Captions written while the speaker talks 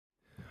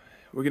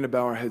We're going to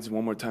bow our heads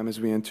one more time as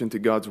we enter into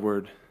God's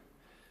Word.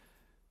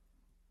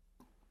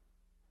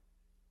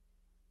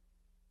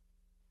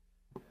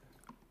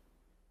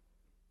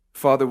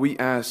 Father, we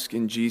ask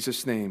in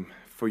Jesus' name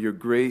for your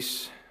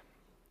grace,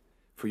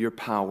 for your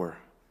power,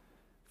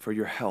 for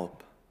your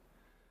help.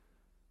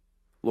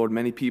 Lord,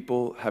 many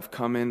people have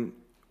come in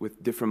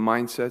with different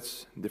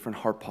mindsets, different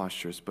heart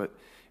postures, but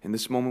in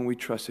this moment we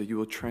trust that you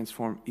will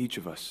transform each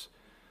of us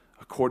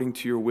according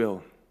to your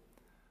will.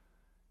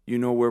 You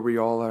know where we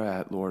all are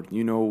at, Lord.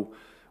 You know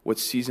what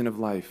season of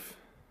life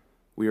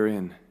we are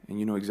in, and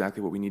you know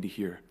exactly what we need to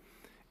hear.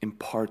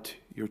 Impart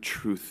your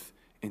truth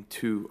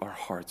into our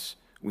hearts.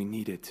 We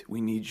need it.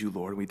 We need you,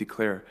 Lord. We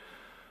declare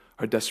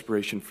our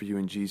desperation for you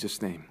in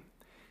Jesus' name.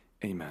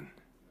 Amen.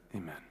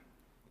 Amen.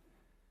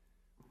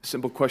 A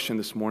simple question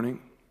this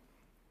morning.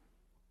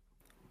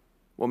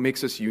 What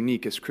makes us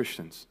unique as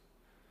Christians?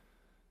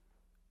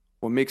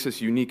 What makes us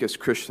unique as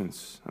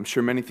Christians? I'm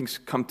sure many things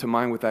come to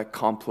mind with that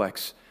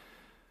complex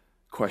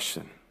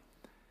question.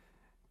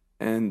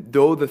 And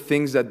though the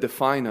things that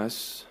define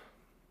us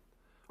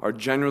are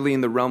generally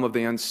in the realm of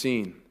the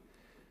unseen,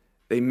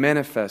 they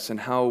manifest in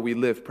how we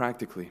live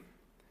practically.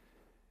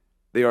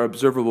 They are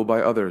observable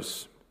by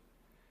others.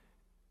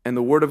 And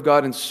the Word of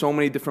God in so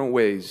many different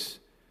ways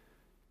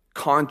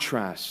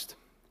contrast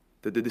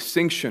the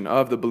distinction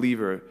of the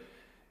believer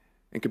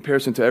in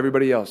comparison to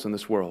everybody else in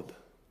this world.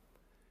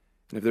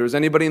 And if there was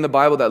anybody in the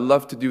Bible that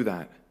loved to do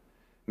that,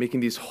 making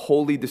these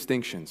holy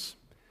distinctions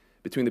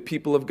between the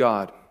people of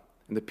God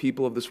and the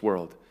people of this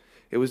world,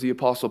 it was the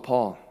Apostle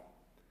Paul.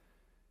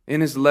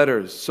 In his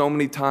letters, so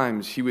many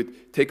times he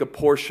would take a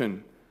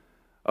portion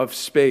of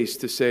space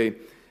to say,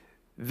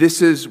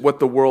 this is what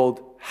the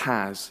world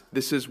has.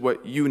 This is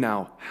what you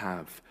now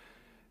have.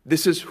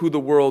 This is who the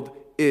world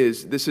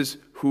is. This is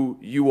who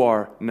you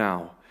are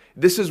now.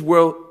 This is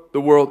where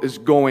the world is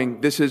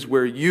going. This is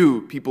where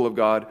you, people of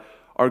God,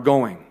 are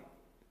going.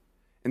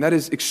 And that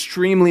is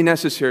extremely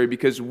necessary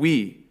because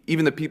we,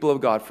 even the people of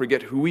God,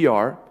 forget who we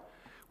are,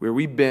 where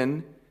we've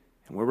been,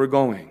 and where we're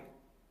going.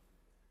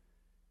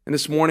 And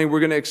this morning we're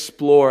going to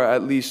explore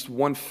at least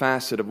one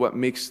facet of what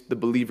makes the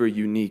believer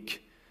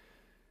unique.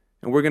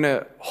 And we're going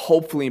to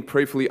hopefully and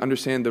prayerfully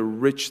understand the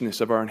richness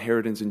of our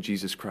inheritance in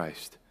Jesus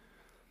Christ.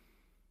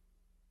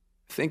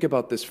 Think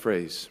about this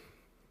phrase.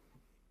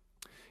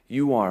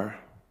 You are,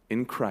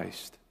 in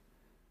Christ,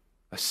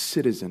 a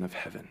citizen of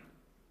heaven.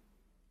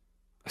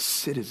 A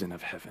citizen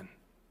of heaven.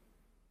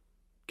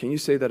 Can you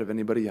say that of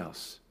anybody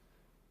else?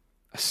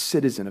 A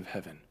citizen of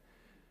heaven.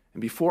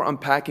 And before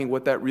unpacking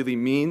what that really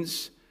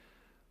means,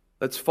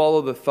 let's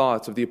follow the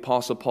thoughts of the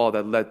Apostle Paul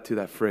that led to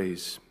that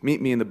phrase.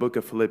 Meet me in the book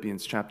of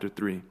Philippians chapter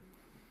 3.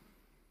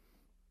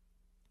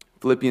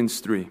 Philippians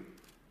 3. And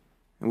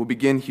we'll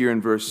begin here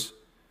in verse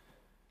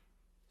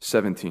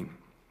 17.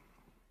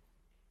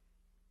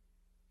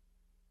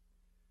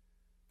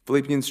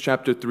 Philippians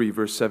chapter 3,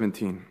 verse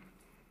 17.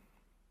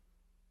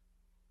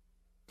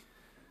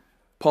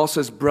 Paul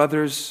says,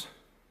 brothers,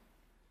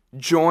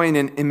 join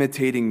in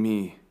imitating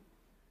me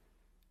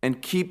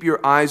and keep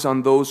your eyes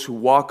on those who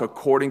walk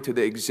according to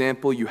the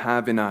example you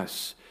have in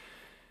us.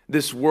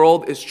 This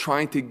world is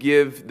trying to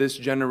give this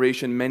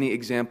generation many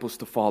examples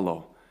to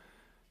follow.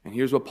 And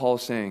here's what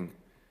Paul's saying.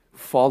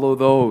 Follow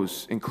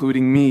those,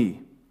 including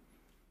me,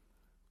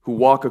 who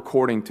walk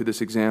according to this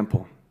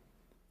example.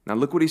 Now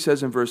look what he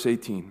says in verse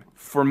 18.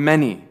 For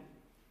many,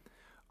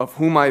 of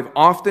whom I've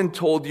often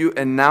told you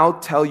and now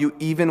tell you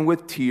even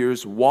with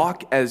tears,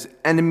 walk as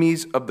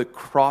enemies of the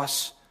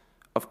cross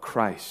of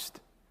Christ.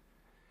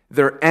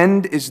 Their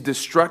end is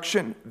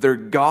destruction, their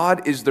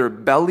God is their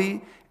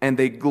belly, and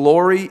they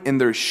glory in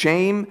their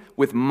shame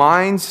with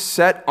minds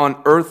set on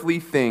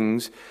earthly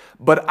things.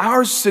 But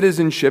our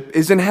citizenship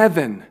is in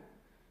heaven.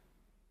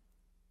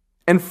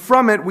 And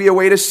from it we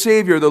await a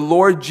Savior, the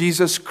Lord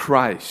Jesus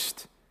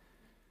Christ.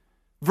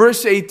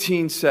 Verse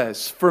 18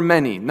 says, for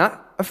many,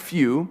 not a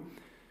few,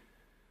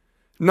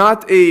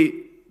 not a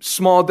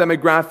small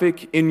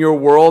demographic in your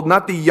world,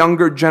 not the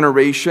younger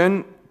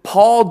generation.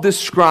 Paul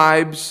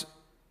describes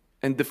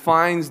and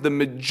defines the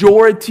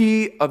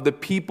majority of the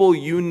people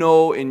you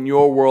know in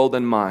your world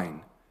and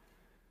mine.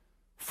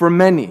 For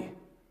many,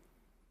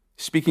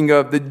 speaking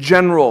of the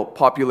general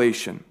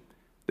population,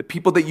 the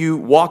people that you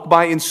walk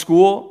by in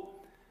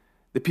school,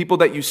 the people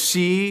that you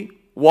see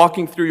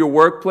walking through your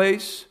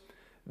workplace,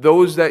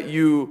 those that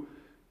you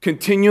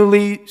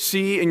continually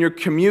see in your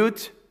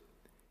commute,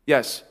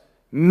 yes,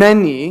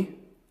 many,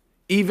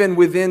 even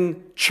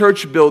within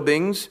church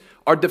buildings,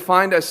 are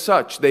defined as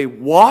such. They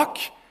walk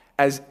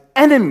as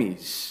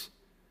enemies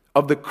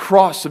of the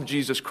cross of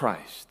Jesus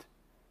Christ.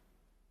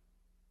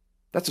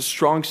 That's a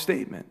strong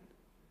statement.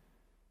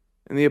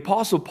 And the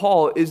Apostle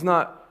Paul is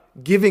not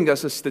giving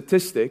us a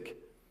statistic.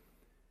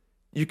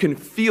 You can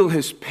feel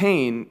his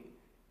pain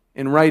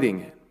in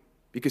writing it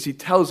because he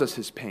tells us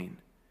his pain.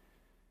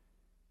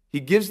 He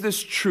gives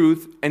this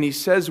truth and he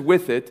says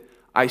with it,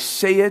 I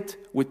say it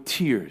with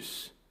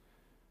tears.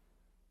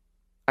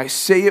 I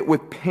say it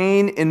with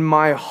pain in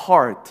my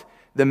heart.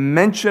 The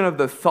mention of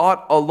the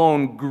thought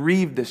alone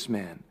grieved this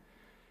man.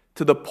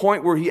 to the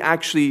point where he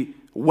actually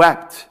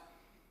wept.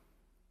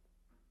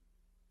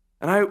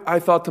 And I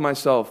thought to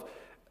myself,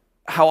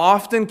 how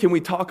often can we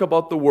talk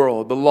about the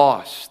world, the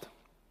lost,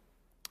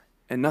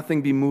 and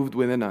nothing be moved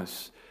within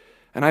us?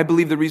 And I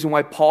believe the reason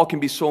why Paul can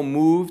be so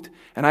moved,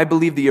 and I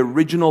believe the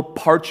original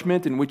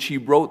parchment in which he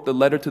wrote the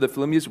letter to the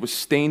Philippians was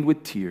stained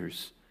with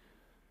tears,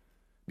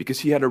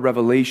 because he had a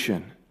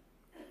revelation.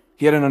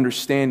 He had an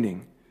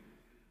understanding.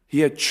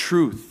 He had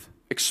truth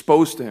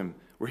exposed to him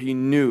where he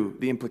knew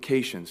the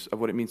implications of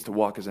what it means to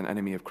walk as an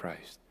enemy of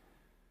Christ.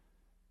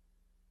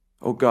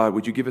 Oh God,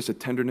 would you give us a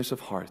tenderness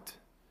of heart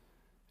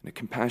and a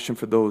compassion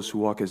for those who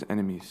walk as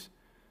enemies?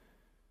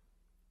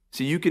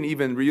 See, you can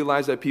even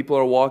realize that people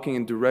are walking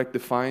in direct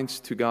defiance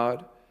to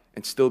God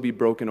and still be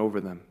broken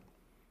over them.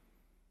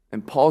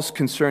 And Paul's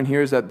concern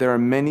here is that there are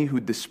many who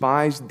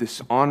despise,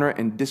 dishonor,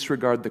 and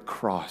disregard the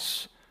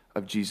cross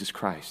of Jesus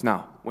Christ.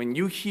 Now, when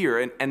you hear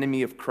an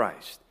enemy of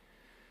Christ,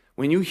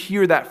 when you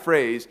hear that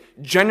phrase,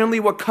 generally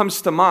what comes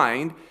to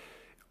mind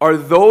are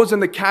those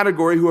in the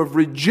category who have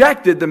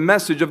rejected the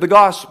message of the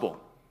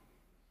gospel.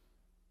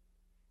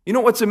 You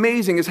know what's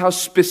amazing is how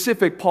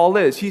specific Paul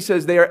is. He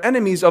says they are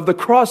enemies of the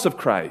cross of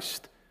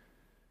Christ.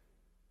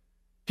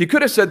 He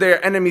could have said they are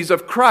enemies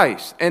of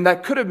Christ, and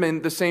that could have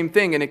been the same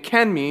thing, and it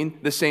can mean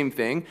the same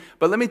thing.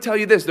 But let me tell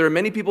you this, there are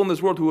many people in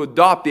this world who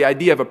adopt the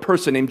idea of a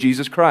person named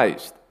Jesus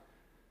Christ.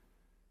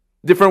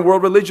 Different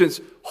world religions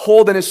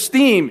hold and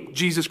esteem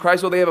Jesus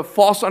Christ, so they have a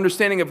false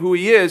understanding of who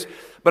he is.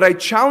 But I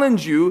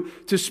challenge you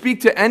to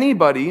speak to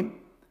anybody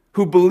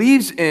who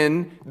believes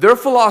in their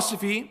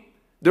philosophy,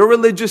 their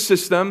religious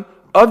system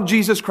of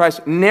Jesus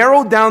Christ,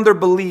 narrow down their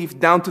belief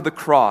down to the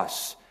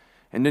cross,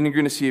 and then you're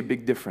going to see a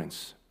big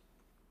difference.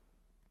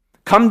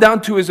 Come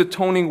down to his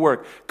atoning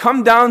work.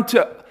 Come down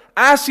to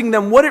asking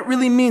them what it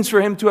really means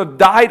for him to have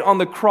died on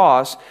the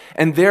cross,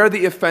 and there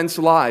the offense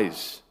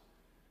lies.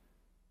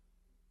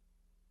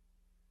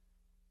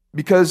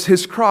 Because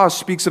his cross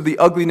speaks of the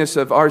ugliness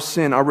of our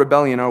sin, our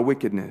rebellion, our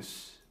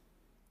wickedness.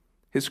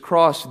 His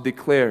cross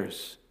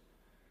declares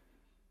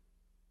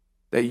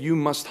that you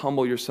must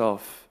humble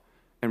yourself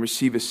and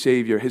receive a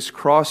Savior. His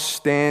cross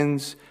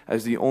stands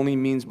as the only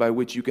means by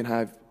which you can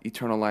have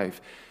eternal life.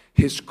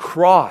 His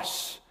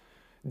cross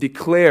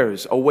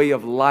declares a way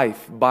of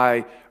life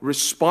by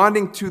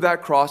responding to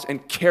that cross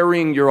and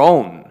carrying your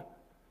own.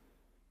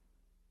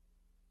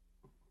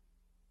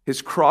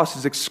 His cross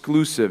is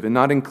exclusive and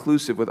not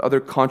inclusive with other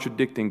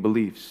contradicting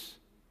beliefs.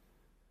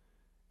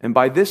 And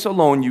by this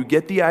alone, you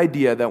get the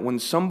idea that when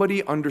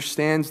somebody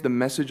understands the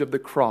message of the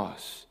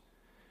cross,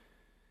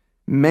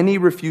 many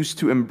refuse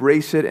to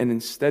embrace it and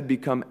instead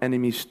become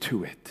enemies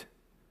to it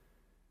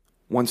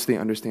once they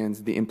understand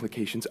the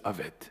implications of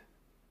it.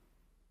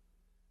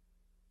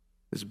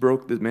 This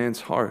broke the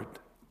man's heart.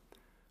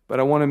 But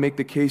I want to make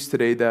the case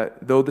today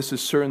that though this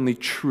is certainly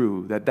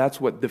true, that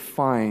that's what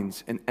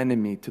defines an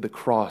enemy to the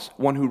cross,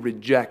 one who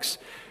rejects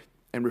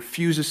and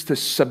refuses to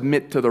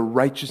submit to the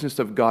righteousness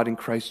of God in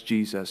Christ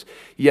Jesus.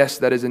 Yes,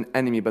 that is an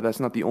enemy, but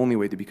that's not the only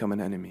way to become an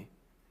enemy.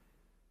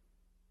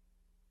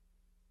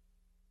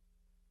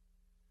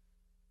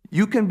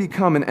 You can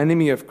become an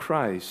enemy of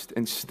Christ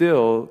and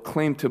still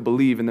claim to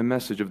believe in the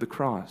message of the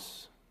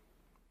cross.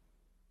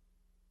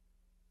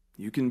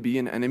 You can be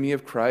an enemy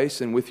of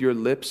Christ and with your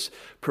lips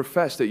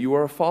profess that you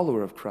are a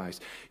follower of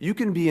Christ. You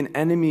can be an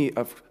enemy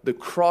of the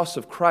cross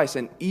of Christ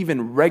and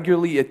even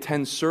regularly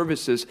attend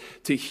services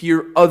to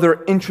hear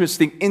other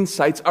interesting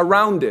insights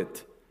around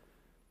it.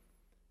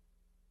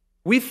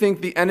 We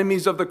think the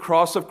enemies of the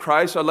cross of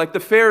Christ are like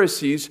the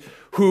Pharisees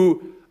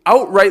who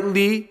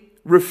outrightly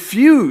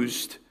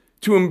refused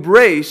to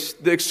embrace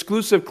the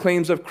exclusive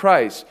claims of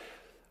Christ.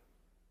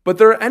 But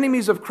there are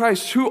enemies of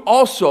Christ who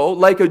also,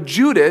 like a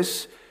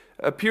Judas,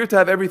 appear to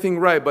have everything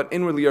right, but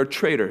inwardly are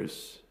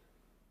traitors.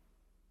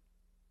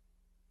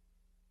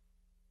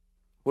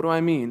 What do I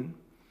mean?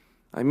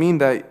 I mean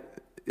that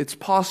it's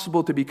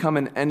possible to become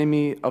an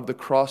enemy of the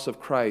cross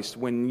of Christ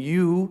when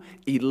you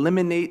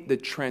eliminate the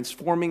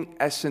transforming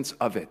essence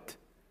of it.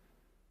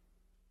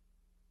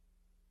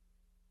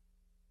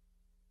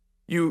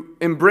 You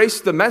embrace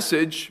the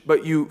message,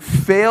 but you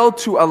fail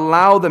to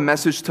allow the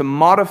message to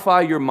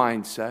modify your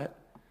mindset,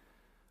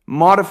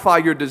 modify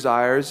your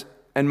desires,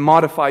 and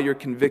modify your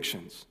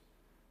convictions.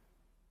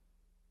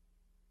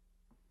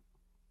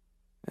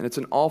 And it's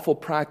an awful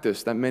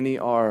practice that many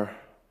are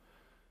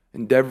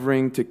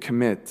endeavoring to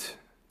commit,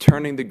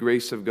 turning the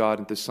grace of God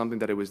into something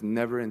that it was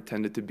never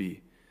intended to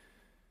be.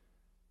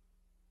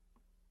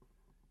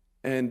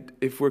 And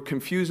if we're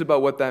confused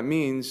about what that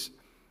means,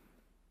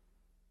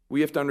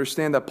 we have to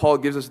understand that Paul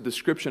gives us a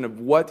description of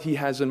what he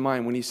has in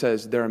mind when he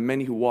says there are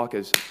many who walk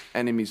as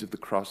enemies of the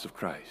cross of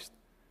Christ.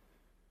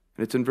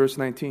 And it's in verse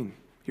 19.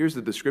 Here's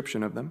the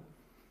description of them.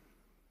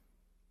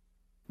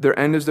 Their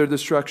end is their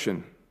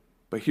destruction.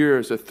 But here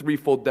is a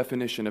threefold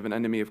definition of an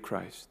enemy of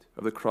Christ,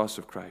 of the cross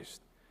of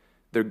Christ.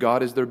 Their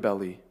God is their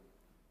belly.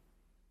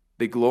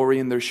 They glory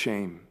in their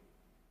shame.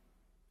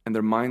 And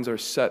their minds are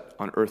set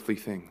on earthly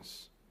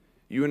things.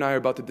 You and I are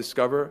about to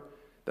discover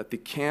that the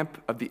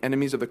camp of the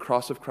enemies of the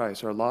cross of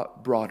Christ are a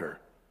lot broader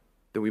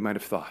than we might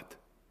have thought.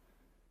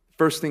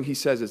 First thing he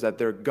says is that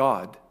their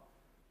God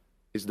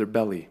is their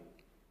belly.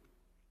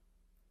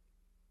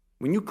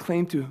 When you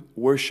claim to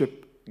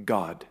worship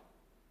God,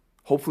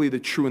 hopefully the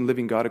true and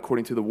living God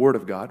according to the Word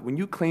of God, when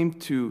you claim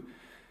to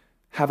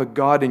have a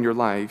God in your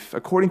life,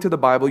 according to the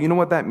Bible, you know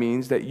what that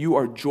means? That you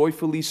are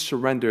joyfully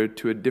surrendered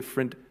to a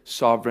different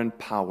sovereign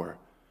power.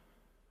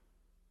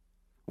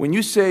 When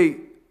you say,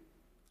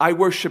 I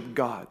worship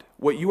God,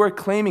 what you are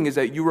claiming is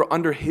that you are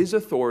under His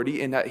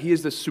authority and that He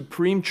is the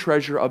supreme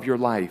treasure of your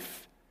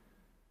life.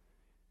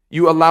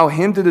 You allow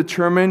Him to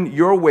determine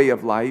your way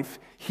of life.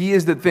 He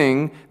is the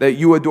thing that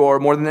you adore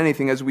more than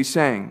anything, as we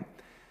sang.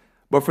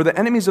 But for the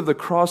enemies of the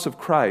cross of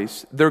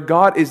Christ, their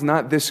God is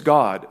not this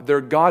God.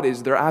 Their God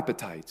is their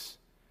appetites.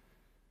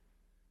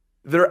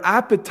 Their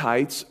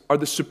appetites are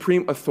the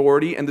supreme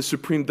authority and the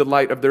supreme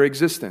delight of their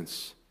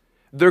existence.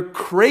 Their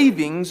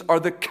cravings are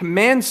the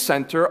command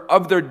center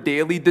of their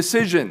daily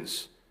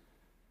decisions.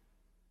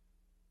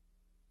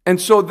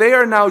 And so they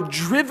are now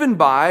driven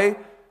by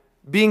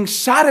being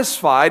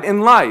satisfied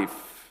in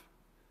life,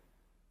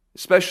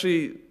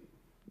 especially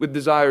with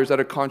desires that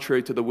are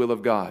contrary to the will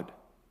of God.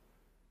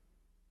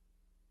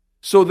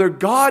 So their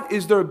God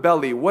is their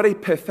belly. What a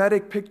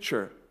pathetic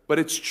picture, but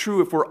it's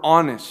true if we're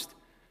honest.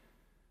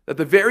 That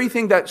the very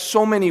thing that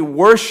so many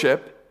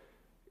worship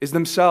is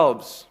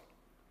themselves.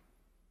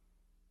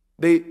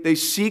 They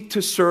seek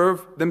to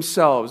serve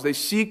themselves. They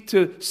seek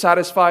to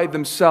satisfy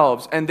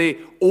themselves. And they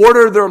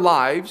order their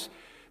lives.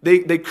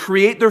 They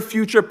create their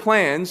future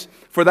plans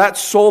for that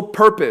sole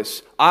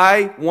purpose.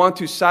 I want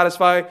to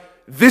satisfy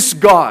this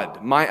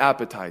God, my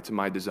appetites and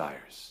my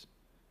desires.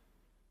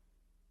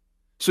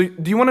 So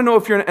do you want to know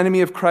if you're an enemy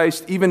of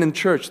Christ even in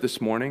church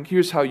this morning?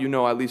 Here's how you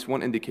know, at least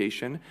one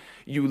indication.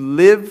 You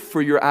live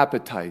for your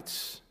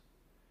appetites.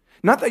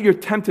 Not that you're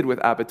tempted with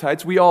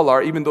appetites. We all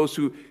are, even those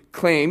who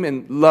claim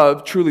and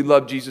truly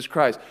love Jesus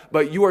Christ.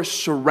 But you are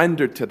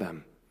surrendered to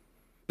them.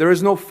 There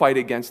is no fight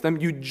against them.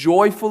 You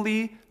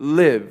joyfully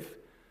live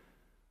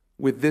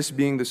with this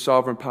being the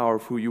sovereign power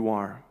of who you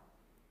are.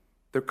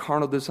 Their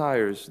carnal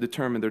desires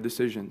determine their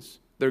decisions.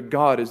 Their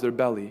God is their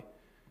belly.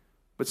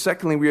 But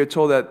secondly, we are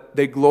told that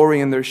they glory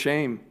in their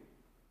shame.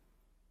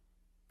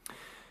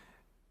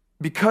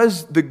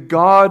 Because the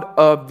God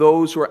of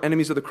those who are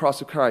enemies of the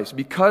cross of Christ,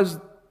 because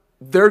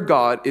their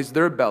God is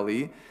their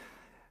belly,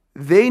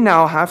 they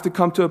now have to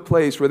come to a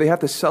place where they have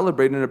to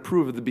celebrate and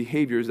approve of the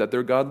behaviors that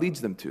their God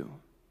leads them to.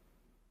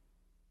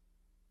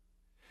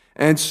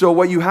 And so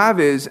what you have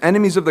is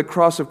enemies of the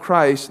cross of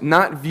Christ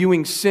not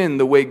viewing sin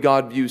the way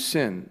God views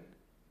sin.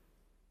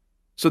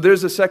 So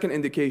there's a second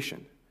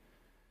indication.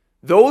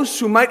 Those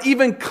who might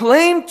even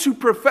claim to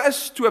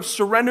profess to have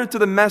surrendered to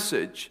the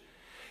message,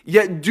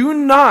 yet do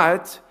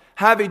not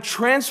have a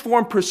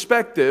transformed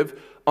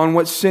perspective on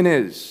what sin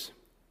is.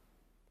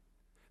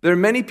 There are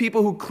many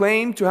people who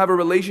claim to have a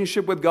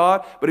relationship with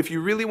God, but if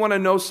you really want to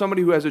know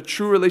somebody who has a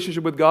true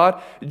relationship with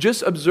God,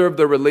 just observe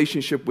their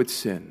relationship with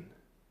sin.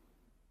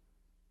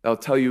 That'll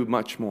tell you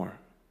much more.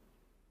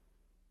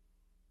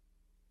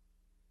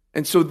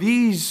 And so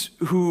these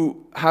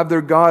who have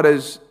their God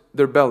as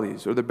their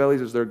bellies, or their bellies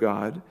as their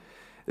God,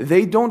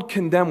 they don't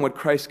condemn what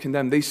Christ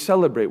condemned. They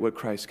celebrate what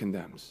Christ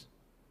condemns.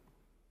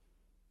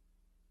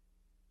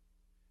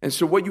 And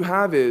so what you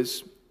have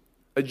is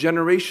a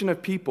generation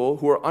of people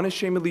who are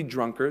unashamedly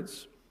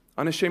drunkards,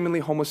 unashamedly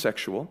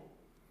homosexual,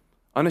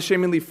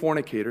 unashamedly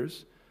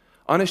fornicators,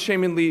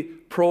 unashamedly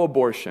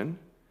pro-abortion,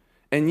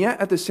 and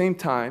yet at the same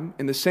time,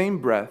 in the same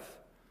breath,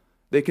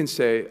 they can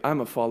say,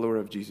 I'm a follower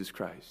of Jesus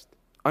Christ.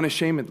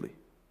 Unashamedly.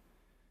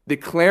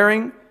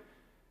 Declaring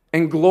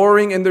and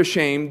glorying in their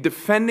shame,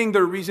 defending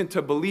their reason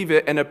to believe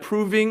it, and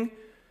approving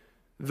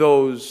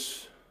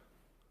those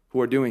who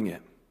are doing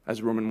it,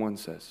 as Romans 1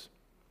 says.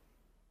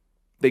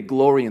 They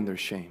glory in their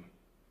shame.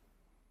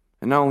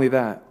 And not only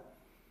that,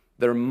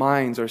 their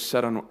minds are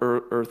set on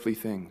earthly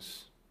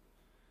things.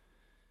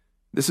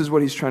 This is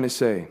what he's trying to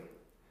say.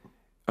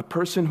 A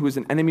person who is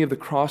an enemy of the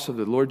cross of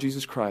the Lord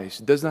Jesus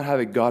Christ does not have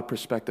a God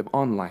perspective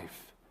on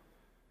life.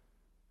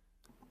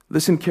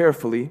 Listen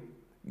carefully.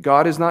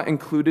 God is not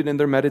included in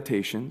their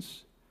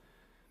meditations.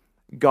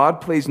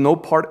 God plays no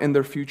part in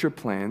their future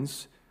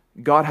plans.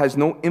 God has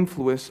no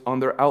influence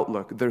on their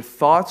outlook. Their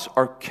thoughts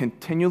are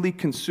continually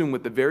consumed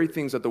with the very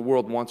things that the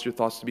world wants your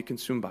thoughts to be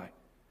consumed by.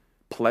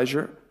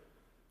 Pleasure,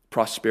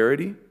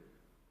 prosperity,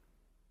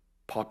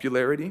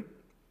 popularity,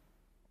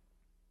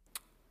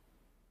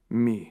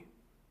 me.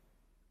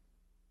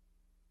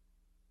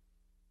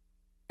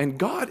 And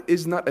God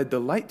is not a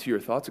delight to your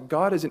thoughts.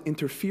 God is an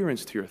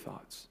interference to your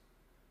thoughts.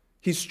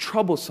 He's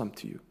troublesome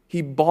to you.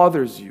 He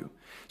bothers you.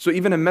 So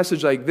even a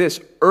message like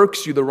this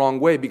irks you the wrong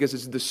way because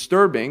it's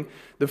disturbing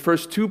the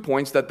first 2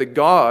 points, that the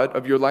God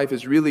of your life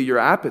is really your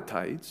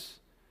appetites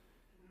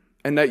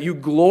and that you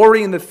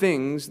glory in the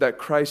things that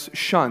Christ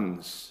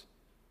shuns.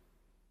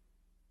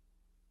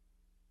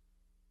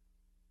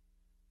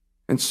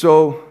 And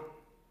so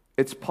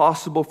it's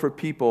possible for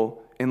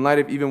people, in light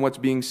of even what's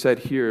being said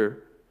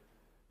here,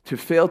 to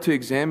fail to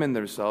examine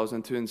themselves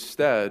and to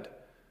instead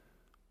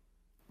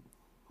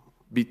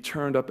be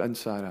turned up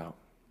inside out.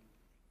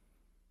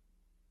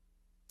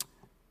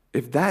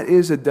 If that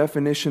is a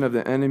definition of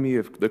the enemy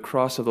of the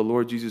cross of the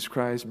Lord Jesus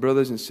Christ,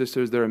 brothers and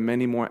sisters, there are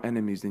many more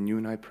enemies than you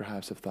and I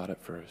perhaps have thought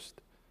at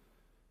first.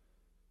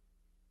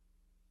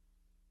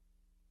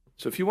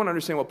 So if you want to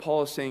understand what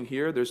Paul is saying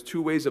here, there's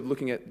two ways of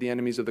looking at the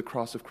enemies of the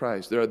cross of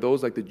Christ. There are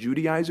those like the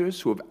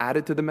Judaizers who have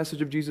added to the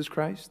message of Jesus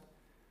Christ.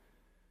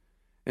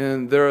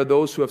 And there are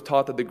those who have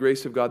taught that the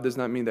grace of God does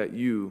not mean that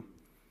you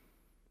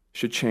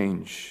should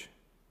change.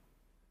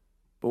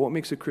 But what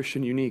makes a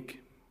Christian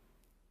unique?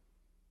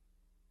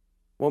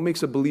 What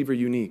makes a believer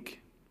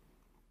unique?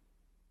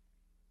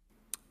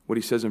 What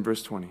he says in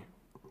verse 20.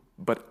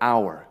 But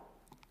our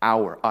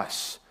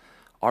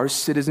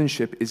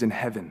citizenship is in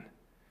heaven.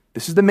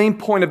 This is the main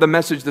point of the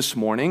message this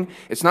morning.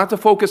 It's not to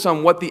focus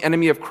on what the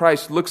enemy of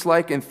Christ looks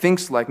like and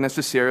thinks like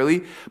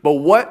necessarily, but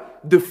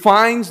what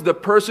defines the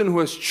person who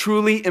has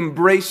truly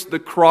embraced the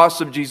cross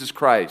of Jesus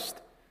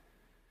Christ.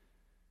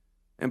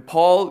 And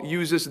Paul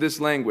uses this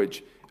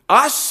language.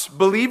 Us,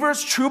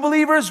 believers, true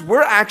believers,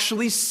 we're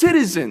actually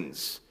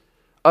citizens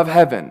of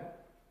heaven.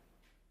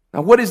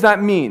 Now, what does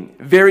that mean?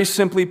 Very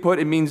simply put,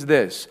 it means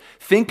this.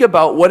 Think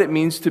about what it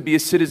means to be a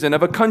citizen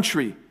of a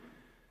country.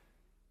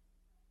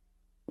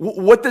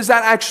 What does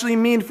that actually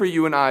mean for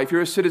you and I if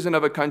you're a citizen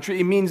of a country?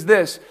 It means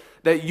this,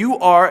 that you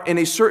are in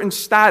a certain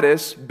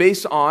status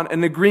based on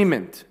an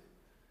agreement.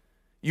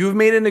 You've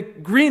made an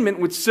agreement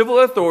with civil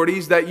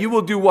authorities that you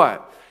will do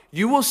what?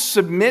 You will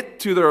submit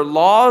to their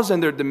laws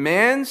and their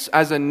demands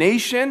as a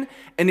nation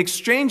in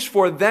exchange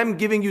for them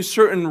giving you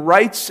certain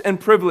rights and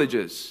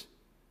privileges.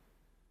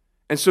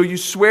 And so you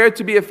swear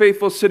to be a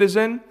faithful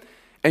citizen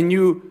and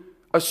you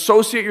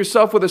associate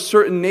yourself with a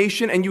certain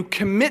nation and you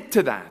commit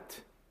to that.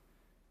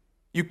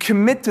 You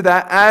commit to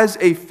that as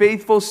a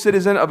faithful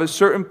citizen of a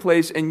certain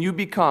place and you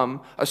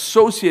become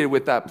associated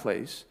with that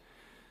place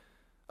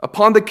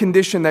upon the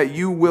condition that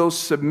you will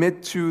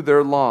submit to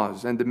their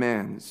laws and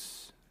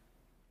demands.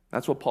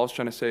 That's what Paul's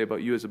trying to say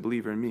about you as a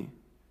believer in me.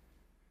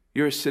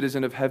 You're a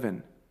citizen of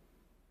heaven.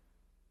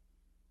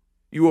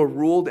 You are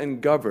ruled and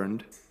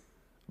governed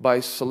by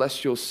a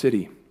celestial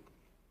city,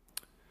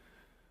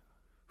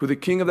 who the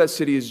king of that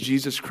city is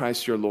Jesus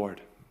Christ your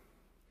Lord.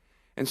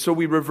 And so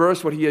we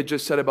reverse what he had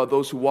just said about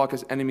those who walk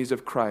as enemies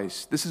of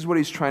Christ. This is what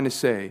he's trying to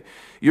say.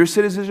 Your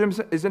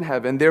citizenship is in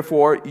heaven,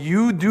 therefore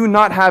you do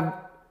not have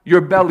your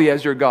belly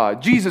as your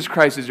God. Jesus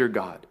Christ is your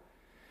God.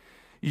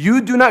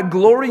 You do not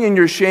glory in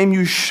your shame.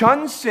 You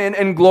shun sin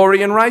and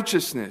glory in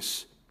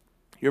righteousness.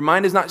 Your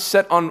mind is not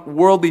set on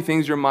worldly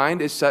things. Your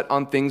mind is set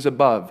on things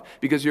above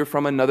because you're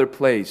from another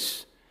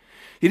place.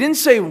 He didn't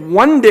say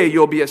one day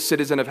you'll be a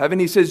citizen of heaven.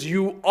 He says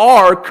you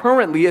are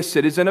currently a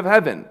citizen of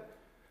heaven.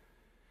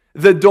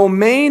 The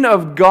domain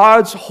of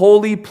God's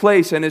holy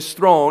place and his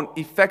throne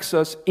affects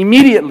us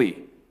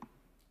immediately.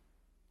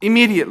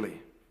 Immediately.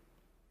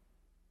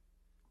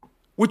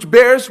 Which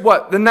bears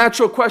what? The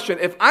natural question.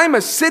 If I'm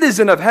a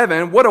citizen of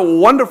heaven, what a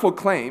wonderful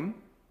claim.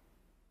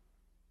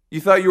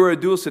 You thought you were a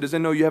dual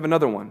citizen. No, you have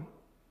another one.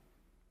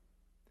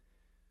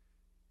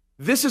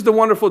 This is the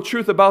wonderful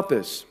truth about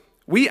this.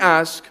 We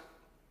ask,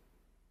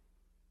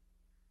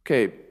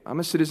 okay,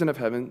 I'm a citizen of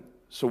heaven,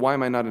 so why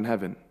am I not in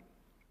heaven?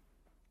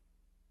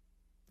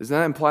 Does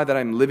that imply that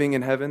I'm living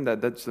in heaven?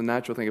 That's the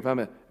natural thing. If I'm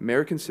an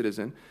American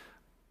citizen,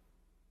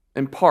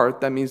 in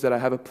part, that means that I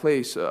have a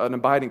place, an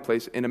abiding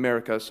place in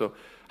America. So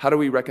how do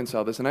we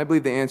reconcile this? And I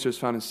believe the answer is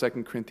found in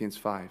 2 Corinthians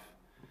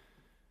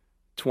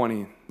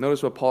 5:20.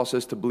 Notice what Paul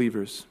says to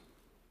believers.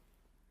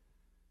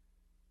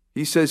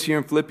 He says here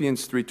in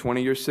Philippians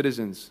 3:20, you're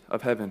citizens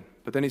of heaven.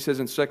 But then he says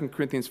in 2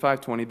 Corinthians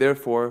 5:20,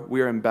 therefore,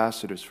 we are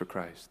ambassadors for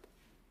Christ.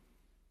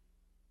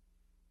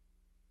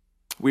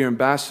 We are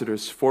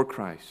ambassadors for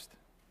Christ.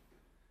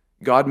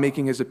 God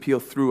making his appeal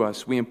through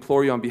us, we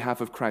implore you on behalf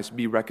of Christ,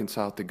 be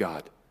reconciled to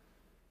God.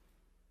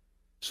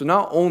 So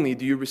not only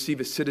do you receive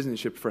a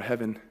citizenship for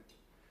heaven,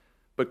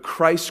 but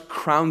Christ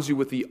crowns you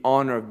with the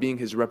honor of being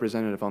his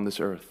representative on this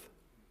earth.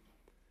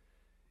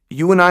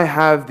 You and I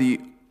have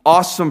the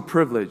awesome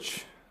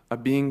privilege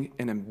of being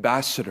an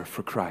ambassador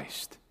for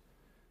Christ.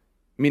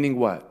 Meaning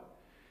what?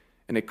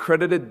 An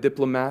accredited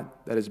diplomat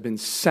that has been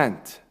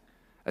sent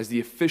as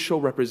the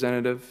official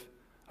representative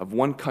of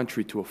one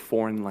country to a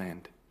foreign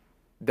land.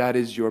 That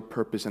is your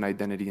purpose and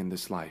identity in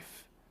this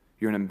life.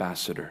 You're an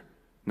ambassador,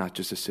 not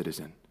just a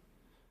citizen.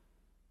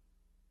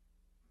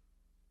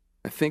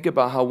 And think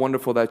about how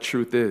wonderful that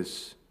truth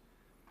is.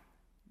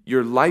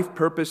 Your life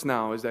purpose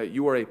now is that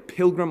you are a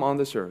pilgrim on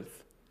this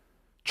earth,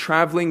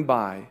 traveling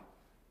by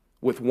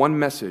with one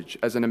message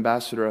as an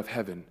ambassador of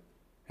heaven.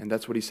 And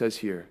that's what he says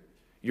here.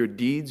 Your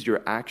deeds,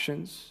 your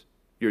actions,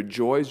 your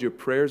joys, your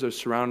prayers are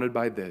surrounded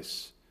by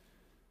this.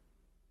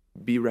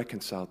 Be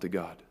reconciled to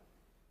God.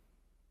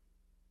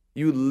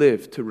 You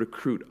live to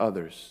recruit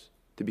others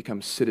to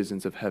become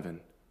citizens of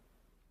heaven.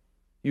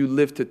 You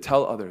live to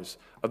tell others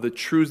of the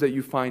truths that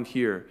you find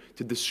here,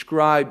 to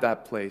describe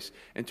that place,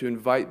 and to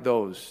invite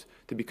those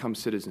to become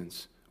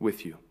citizens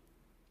with you.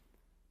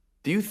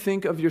 Do you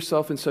think of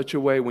yourself in such a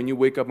way when you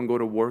wake up and go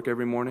to work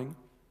every morning?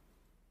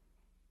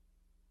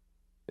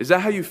 Is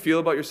that how you feel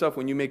about yourself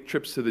when you make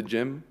trips to the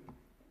gym?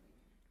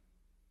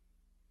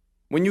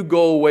 When you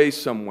go away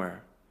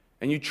somewhere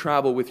and you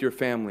travel with your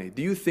family,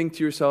 do you think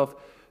to yourself,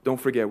 don't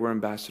forget, we're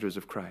ambassadors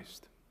of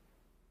Christ.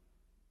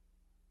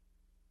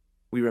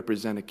 We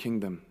represent a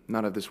kingdom,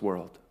 not of this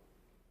world.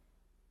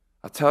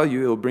 I'll tell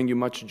you, it will bring you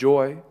much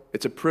joy.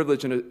 It's a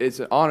privilege and it's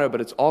an honor,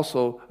 but it's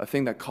also a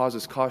thing that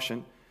causes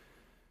caution,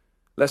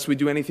 lest we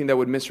do anything that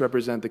would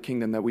misrepresent the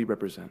kingdom that we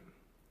represent.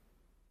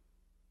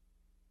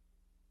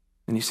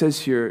 And he says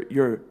here,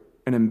 you're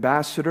an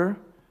ambassador,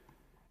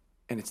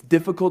 and it's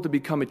difficult to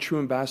become a true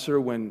ambassador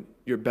when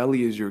your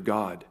belly is your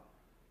God,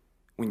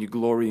 when you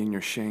glory in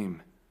your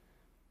shame,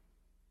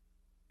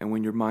 and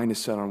when your mind is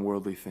set on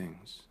worldly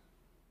things.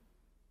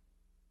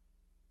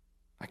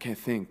 I can't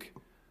think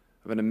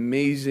of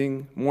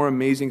an more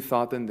amazing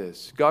thought than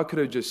this. God could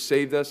have just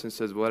saved us and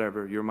says,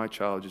 whatever, you're my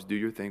child, just do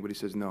your thing. But he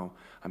says, no,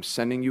 I'm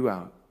sending you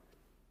out.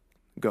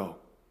 Go.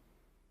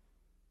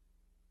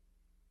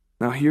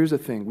 Now here's the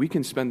thing. We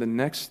can spend the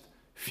next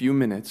few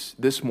minutes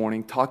this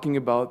morning talking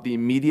about the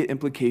immediate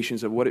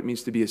implications of what it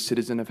means to be a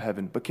citizen of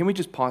heaven. But can we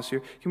just pause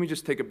here? Can we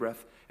just take a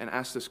breath and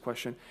ask this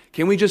question?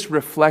 Can we just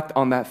reflect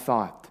on that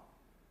thought?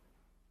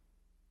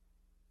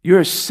 You're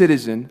a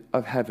citizen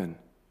of heaven.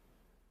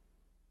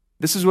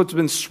 This is what's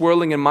been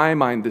swirling in my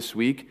mind this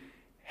week.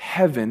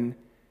 Heaven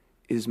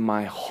is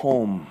my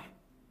home.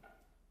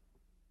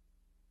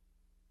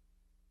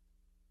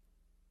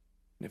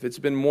 And if it's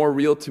been more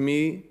real to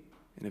me,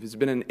 and if it's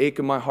been an ache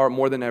in my heart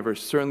more than ever,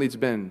 certainly it's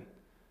been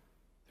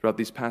throughout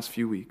these past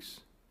few weeks.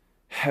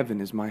 Heaven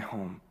is my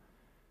home.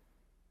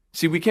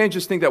 See, we can't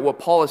just think that what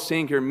Paul is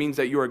saying here means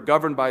that you are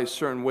governed by a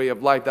certain way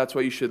of life. That's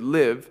why you should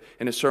live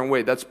in a certain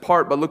way. That's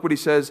part, but look what he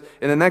says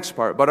in the next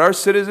part. But our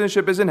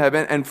citizenship is in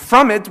heaven, and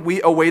from it we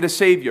await a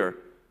Savior.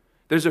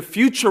 There's a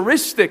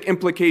futuristic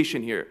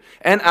implication here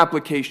and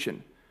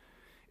application.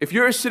 If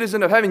you're a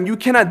citizen of heaven, you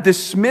cannot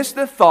dismiss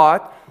the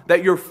thought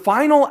that your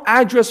final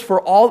address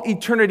for all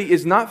eternity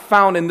is not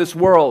found in this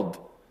world.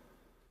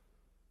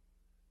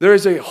 There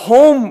is a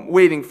home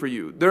waiting for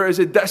you. There is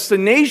a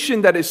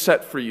destination that is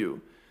set for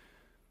you.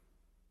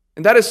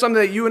 And that is something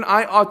that you and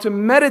I ought to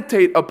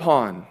meditate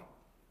upon.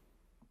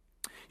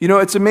 You know,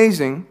 it's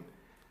amazing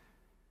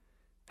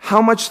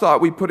how much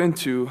thought we put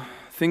into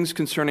things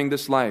concerning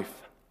this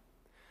life.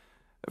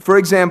 For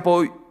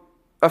example,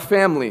 a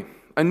family,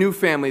 a new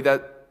family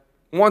that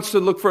wants to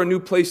look for a new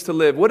place to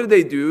live. What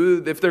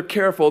do? If they're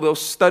careful, they'll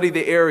study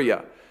the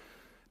area.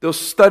 They'll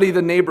study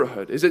the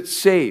neighborhood. Is it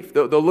safe?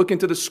 They'll look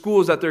into the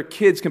schools that their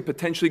kids can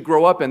potentially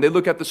grow up in. They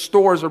look at the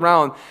stores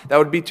around that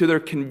would be to their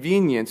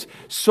convenience.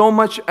 So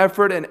much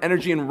effort and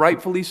energy, and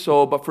rightfully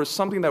so, but for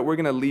something that we're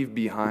going to leave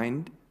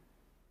behind.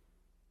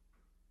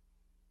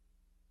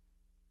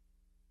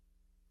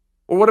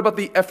 Or what about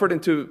the effort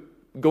into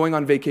going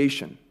on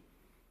vacation?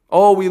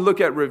 Oh, we look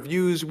at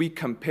reviews, we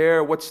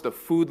compare what's the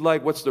food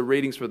like, what's the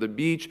ratings for the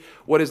beach,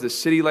 what is the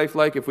city life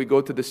like if we go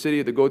to the city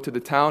or to go to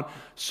the town.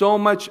 So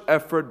much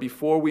effort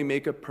before we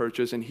make a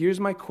purchase. And here's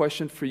my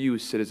question for you,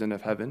 citizen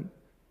of heaven.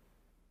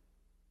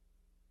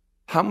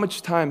 How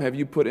much time have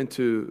you put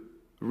into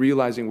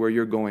realizing where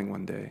you're going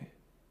one day?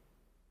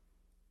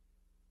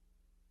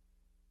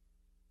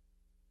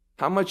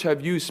 How much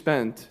have you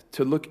spent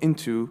to look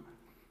into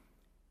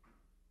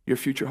your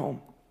future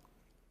home?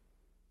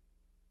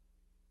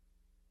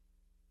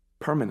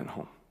 Permanent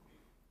home.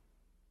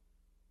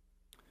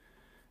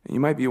 And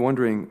you might be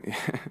wondering,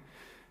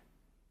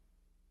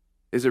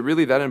 is it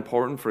really that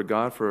important for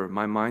God for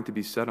my mind to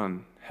be set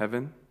on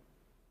heaven?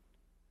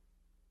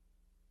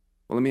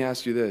 Well, let me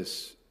ask you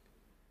this.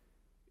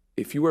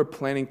 If you are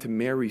planning to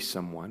marry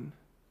someone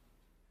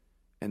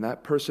and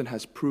that person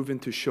has proven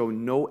to show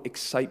no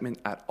excitement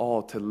at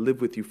all to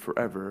live with you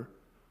forever,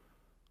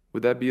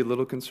 would that be a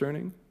little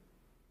concerning?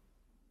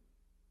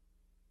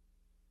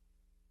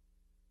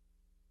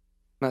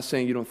 I'm not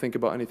saying you don't think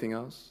about anything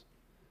else,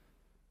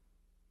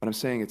 but I'm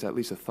saying it's at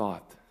least a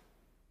thought.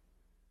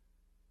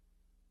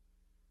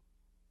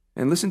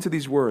 And listen to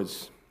these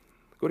words.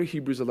 Go to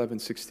Hebrews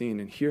 11:16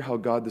 and hear how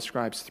God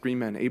describes three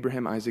men,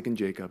 Abraham, Isaac, and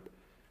Jacob.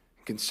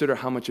 And consider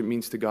how much it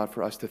means to God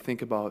for us to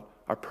think about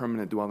our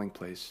permanent dwelling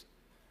place.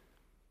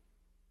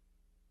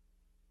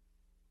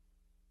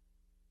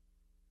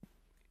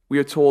 We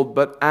are told,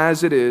 but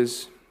as it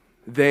is,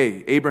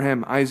 they,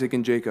 Abraham, Isaac,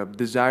 and Jacob,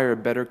 desire a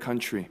better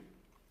country.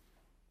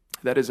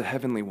 That is a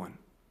heavenly one.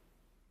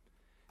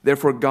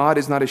 Therefore, God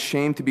is not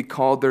ashamed to be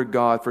called their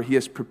God, for he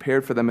has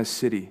prepared for them a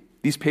city.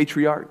 These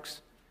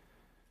patriarchs,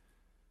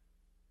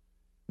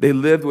 they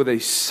lived with a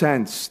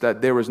sense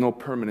that there was no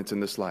permanence in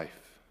this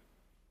life.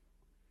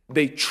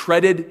 They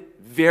treaded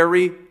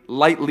very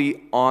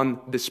lightly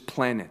on this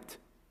planet.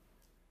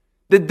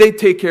 Did they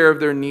take care of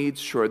their needs?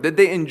 Sure. Did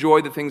they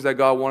enjoy the things that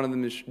God wanted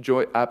them to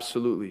enjoy?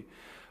 Absolutely.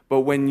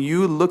 But when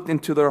you looked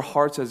into their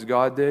hearts as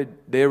God did,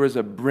 there was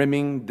a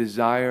brimming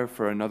desire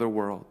for another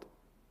world.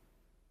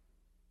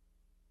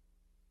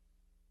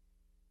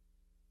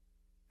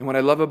 And what I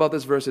love about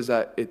this verse is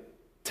that it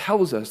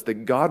tells us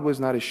that God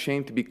was not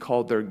ashamed to be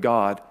called their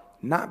God,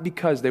 not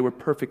because they were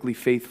perfectly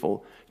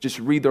faithful. Just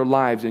read their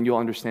lives and you'll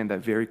understand that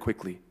very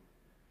quickly.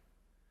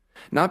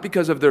 Not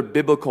because of their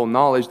biblical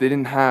knowledge, they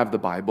didn't have the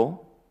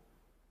Bible.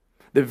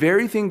 The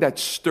very thing that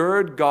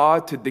stirred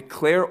God to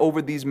declare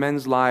over these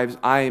men's lives,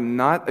 I am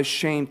not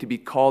ashamed to be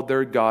called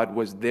their God,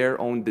 was their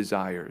own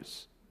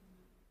desires.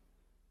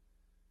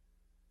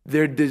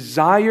 Their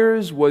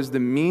desires was the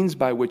means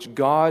by which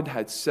God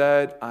had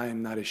said, I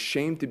am not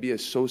ashamed to be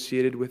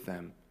associated with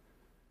them.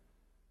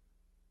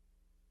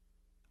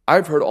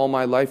 I've heard all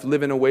my life,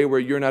 live in a way where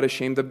you're not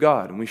ashamed of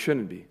God, and we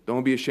shouldn't be.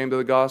 Don't be ashamed of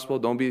the gospel.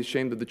 Don't be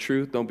ashamed of the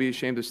truth. Don't be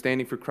ashamed of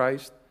standing for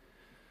Christ.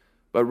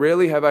 But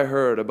rarely have I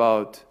heard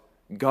about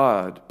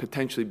God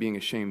potentially being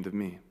ashamed of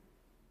me.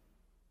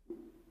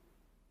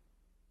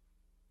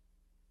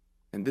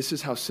 And this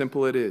is how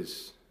simple it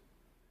is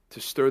to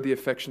stir the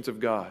affections of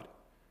God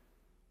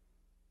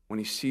when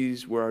He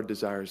sees where our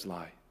desires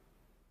lie.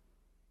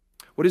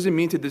 What does it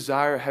mean to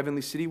desire a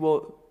heavenly city?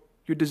 Well,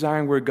 you're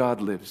desiring where God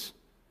lives.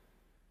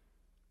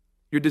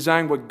 You're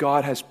desiring what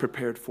God has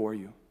prepared for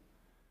you.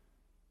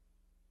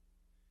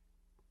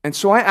 And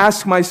so I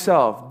ask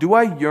myself, do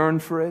I yearn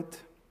for it?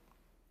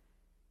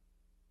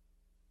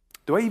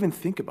 Do I even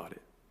think about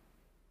it?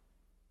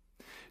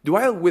 Do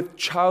I, with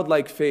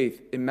childlike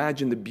faith,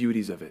 imagine the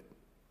beauties of it?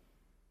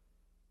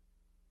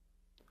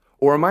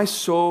 Or am I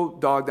so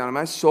dogged down, am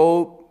I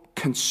so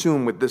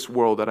consumed with this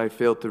world that I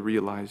fail to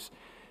realize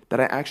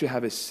that I actually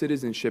have a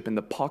citizenship in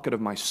the pocket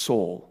of my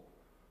soul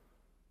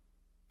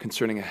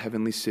concerning a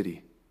heavenly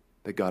city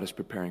that God is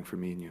preparing for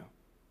me and you?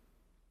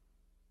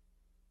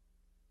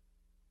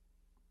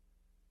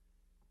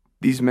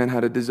 These men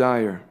had a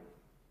desire.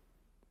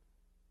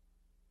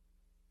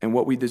 And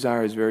what we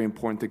desire is very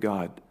important to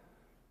God.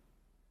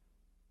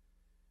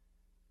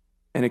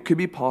 And it could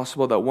be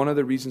possible that one of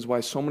the reasons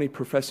why so many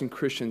professing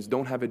Christians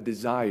don't have a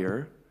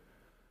desire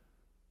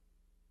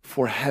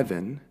for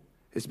heaven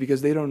is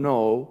because they don't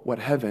know what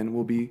heaven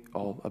will be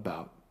all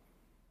about.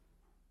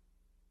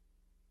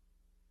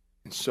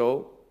 And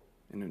so,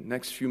 in the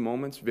next few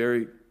moments,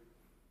 very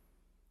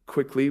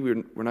quickly,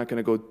 we're not going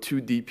to go too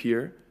deep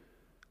here.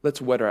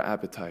 Let's whet our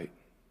appetite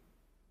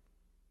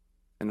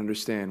and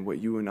understand what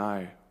you and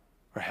I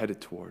are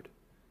headed toward.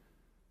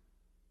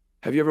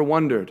 Have you ever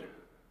wondered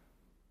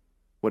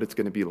what it's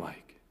going to be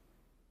like?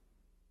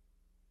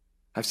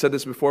 I've said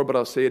this before, but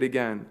I'll say it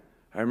again.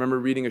 I remember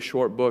reading a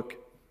short book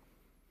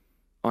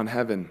on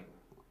heaven,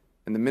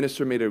 and the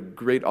minister made a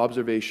great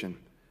observation,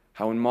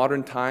 how in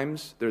modern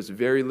times, there's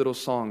very little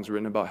songs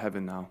written about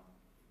heaven now.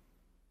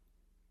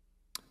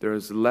 There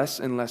is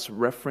less and less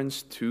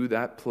reference to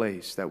that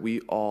place that we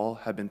all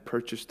have been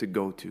purchased to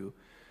go to.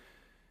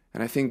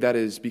 And I think that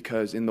is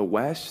because in the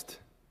West,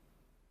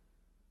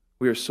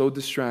 we are so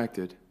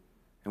distracted,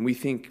 and we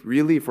think,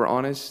 really, if we're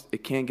honest,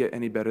 it can't get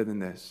any better than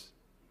this.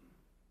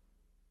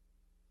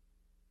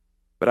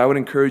 But I would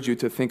encourage you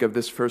to think of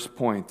this first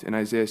point in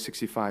Isaiah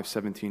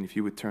 65:17, if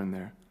you would turn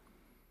there.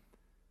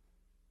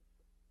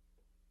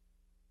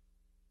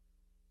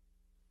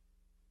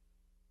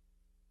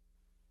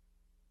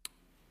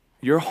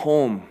 Your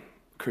home,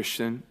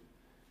 Christian,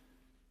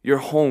 your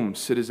home,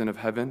 citizen of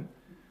heaven,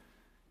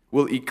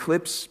 will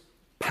eclipse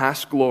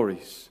past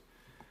glories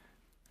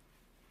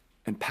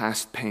and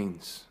past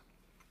pains.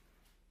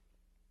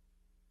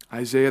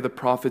 Isaiah the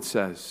prophet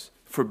says,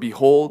 "For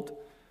behold,"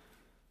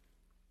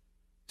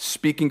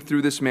 speaking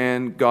through this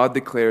man, God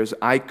declares,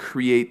 "I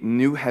create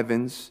new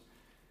heavens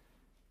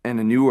and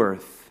a new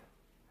earth."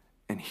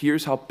 And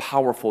here's how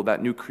powerful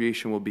that new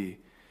creation will be.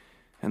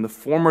 "And the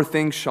former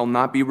things shall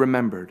not be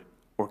remembered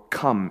or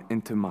come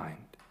into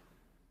mind."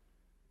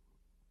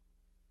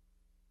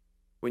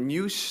 When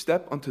you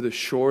step onto the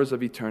shores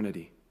of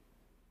eternity,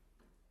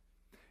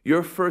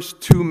 your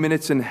first 2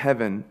 minutes in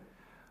heaven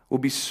will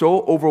be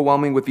so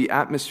overwhelming with the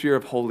atmosphere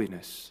of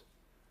holiness.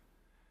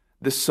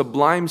 The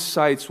sublime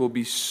sights will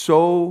be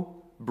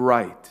so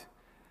bright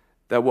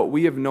that what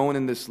we have known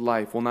in this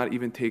life will not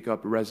even take up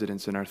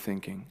residence in our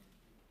thinking.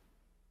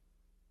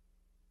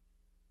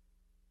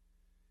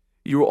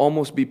 You will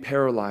almost be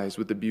paralyzed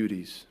with the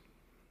beauties.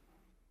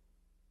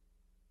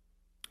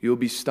 You'll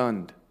be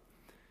stunned.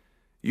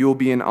 You'll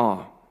be in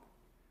awe.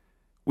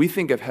 We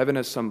think of heaven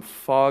as some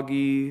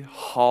foggy,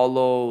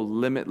 hollow,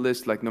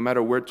 limitless, like no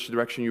matter which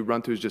direction you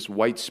run to is just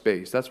white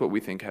space. That's what we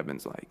think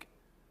heaven's like.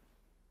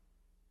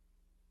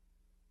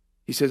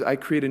 He says, "I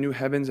create a new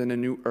heavens and a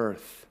new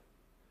earth."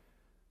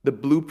 The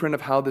blueprint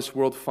of how this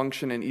world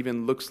functions and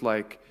even looks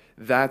like,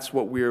 that's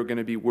what we are going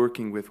to be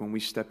working with when we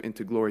step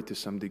into glory to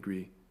some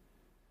degree.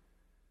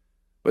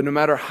 But no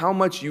matter how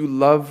much you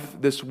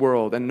love this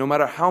world, and no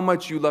matter how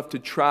much you love to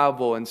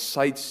travel and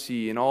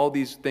sightsee and all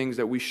these things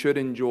that we should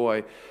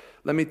enjoy,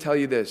 let me tell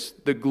you this,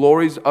 the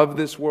glories of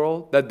this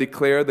world that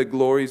declare the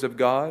glories of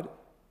God,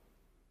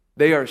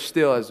 they are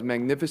still, as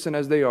magnificent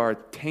as they are,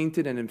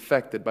 tainted and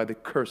infected by the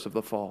curse of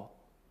the fall.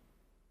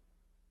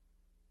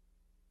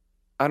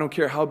 I don't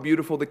care how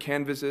beautiful the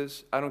canvas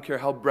is. I don't care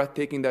how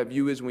breathtaking that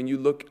view is. When you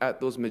look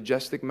at those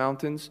majestic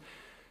mountains,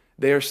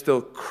 they are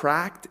still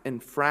cracked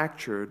and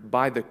fractured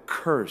by the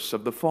curse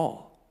of the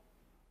fall.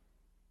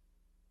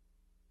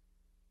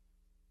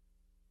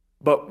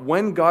 But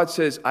when God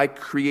says, I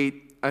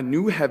create a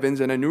new heavens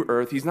and a new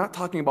earth, he's not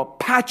talking about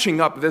patching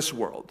up this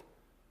world.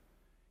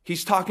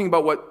 He's talking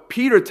about what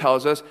Peter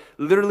tells us,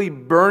 literally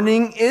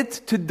burning it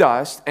to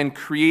dust and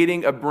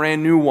creating a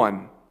brand new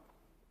one.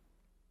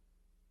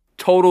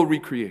 Total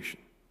recreation.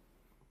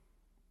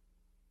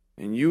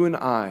 And you and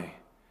I,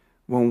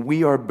 when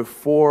we are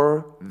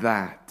before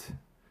that,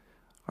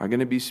 are going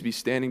to be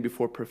standing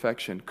before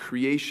perfection.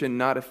 Creation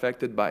not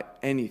affected by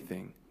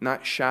anything,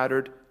 not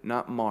shattered,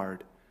 not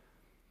marred.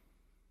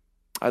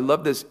 I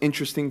love this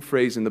interesting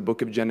phrase in the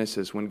book of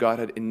Genesis when God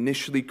had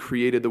initially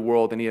created the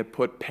world and he had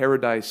put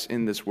paradise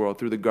in this world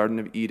through the Garden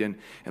of Eden.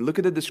 And look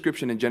at the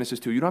description in Genesis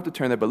 2. You don't have to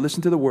turn there, but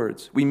listen to the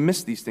words. We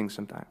miss these things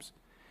sometimes.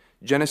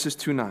 Genesis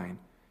 2:9.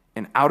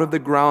 And out of the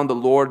ground the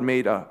Lord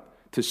made up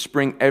to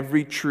spring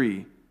every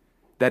tree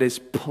that is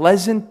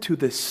pleasant to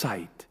the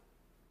sight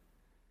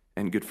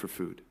and good for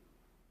food.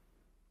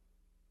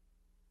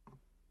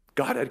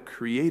 God had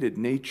created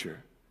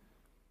nature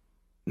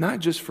not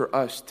just for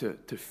us to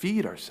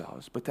feed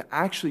ourselves, but to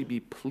actually be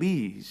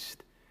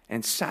pleased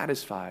and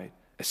satisfied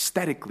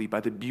aesthetically by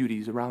the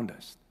beauties around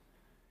us.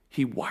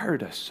 He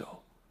wired us so.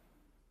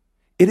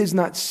 It is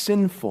not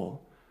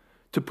sinful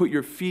to put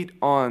your feet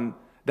on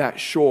that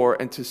shore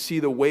and to see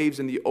the waves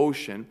in the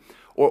ocean,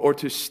 or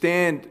to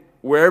stand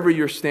wherever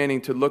you're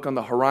standing to look on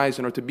the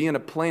horizon, or to be in a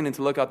plane and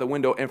to look out the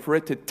window, and for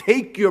it to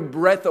take your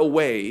breath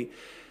away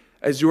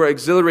as you are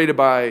exhilarated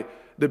by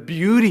the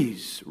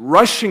beauties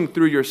rushing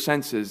through your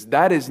senses.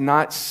 That is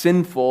not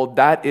sinful.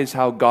 That is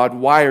how God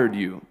wired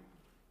you.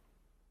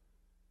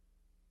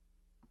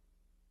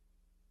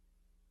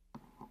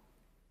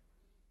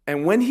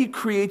 And when he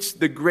creates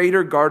the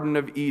greater Garden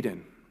of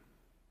Eden,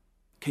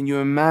 can you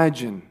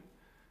imagine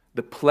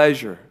the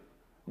pleasure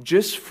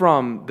just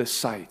from the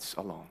sights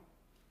alone?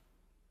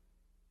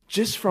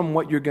 Just from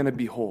what you're going to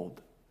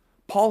behold.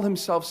 Paul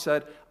himself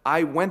said,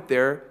 I went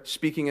there,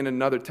 speaking in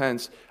another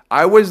tense.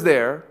 I was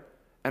there,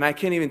 and I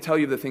can't even tell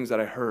you the things that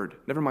I heard.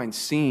 Never mind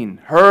seen,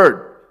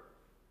 heard.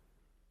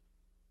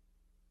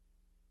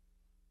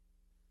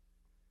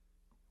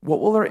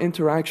 What will our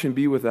interaction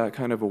be with that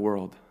kind of a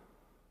world?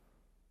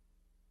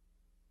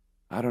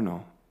 I don't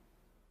know.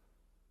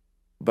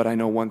 But I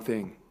know one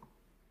thing.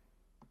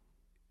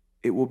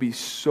 It will be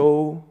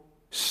so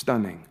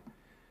stunning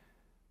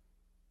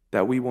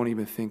that we won't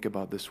even think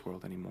about this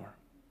world anymore.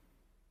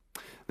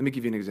 Let me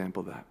give you an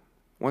example of that.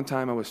 One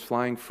time I was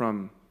flying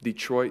from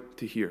Detroit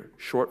to here,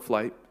 short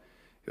flight.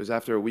 It was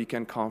after a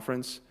weekend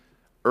conference,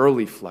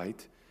 early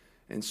flight.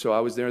 And so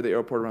I was there at the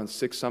airport around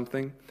 6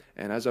 something.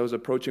 And as I was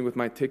approaching with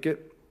my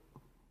ticket,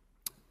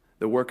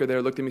 the worker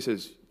there looked at me and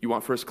says, you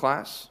want first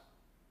class?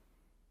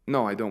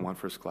 No, I don't want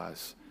first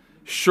class.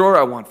 Sure,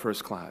 I want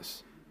first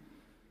class.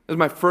 This is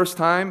my first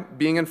time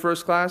being in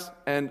first class,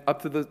 and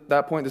up to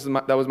that point,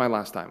 that was my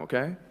last time,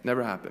 okay?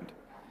 Never happened.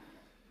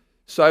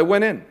 So I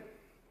went in.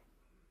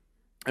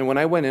 And when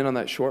I went in on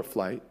that short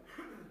flight,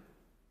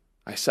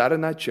 I sat in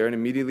that chair and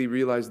immediately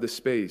realized the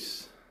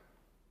space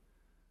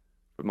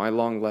with my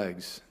long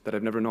legs that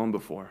I've never known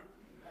before,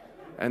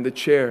 and the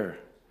chair.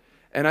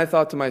 And I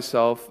thought to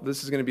myself,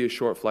 this is going to be a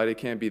short flight. It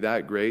can't be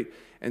that great.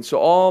 And so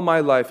all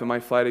my life and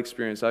my flight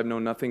experience, I've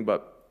known nothing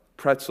but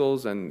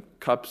pretzels and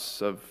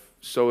cups of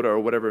soda or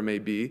whatever it may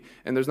be.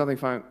 And there's nothing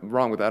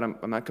wrong with that. I'm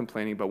not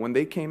complaining. But when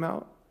they came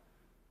out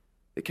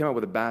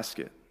with a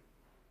basket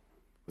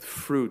with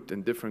fruit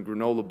and different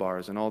granola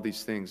bars and all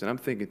these things. And I'm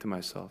thinking to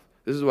myself,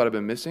 this is what I've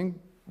been missing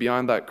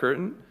beyond that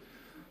curtain.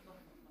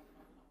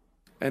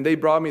 And they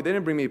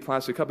didn't bring me a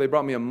plastic cup, they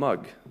brought me a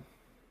mug.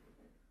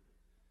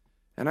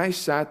 And I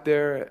sat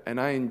there and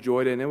I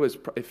enjoyed it, and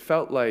it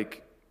felt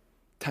like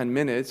 10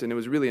 minutes, and it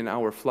was really an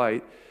hour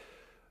flight.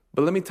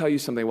 But let me tell you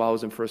something while I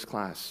was in first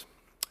class.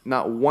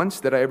 Not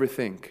once did I ever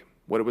think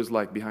what it was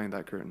like behind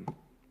that curtain.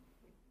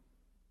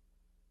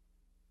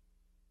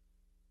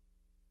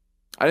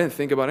 I didn't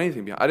think about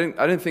anything. I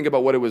didn't think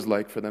about what it was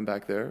like for them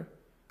back there.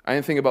 I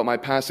didn't think about my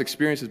past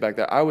experiences back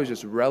there. I was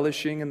just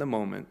relishing in the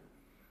moment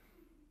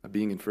of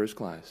being in first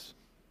class.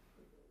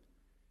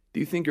 Do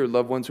you think your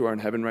loved ones who are in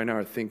heaven right now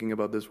are thinking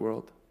about this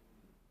world?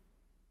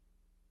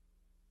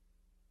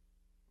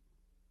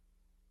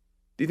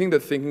 Do you think they're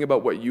thinking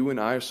about what you and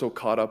I are so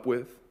caught up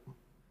with?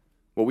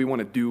 What we want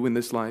to do in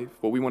this life?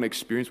 What we want to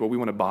experience? What we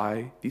want to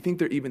buy? Do you think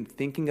they're even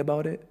thinking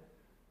about it?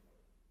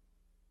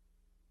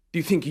 Do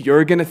you think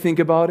you're going to think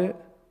about it?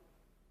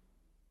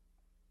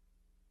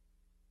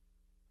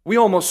 We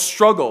almost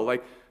struggle.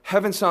 Like,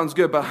 heaven sounds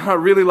good, but I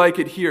really like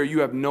it here. You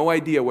have no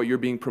idea what you're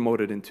being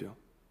promoted into.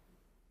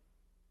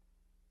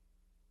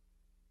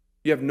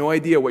 You have no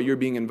idea what you're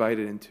being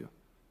invited into.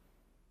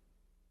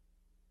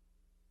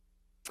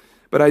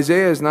 But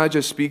Isaiah is not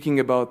just speaking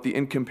about the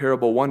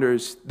incomparable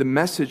wonders. The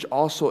message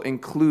also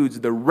includes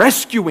the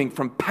rescuing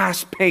from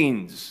past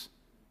pains.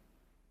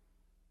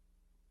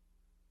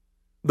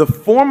 The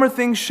former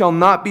things shall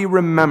not be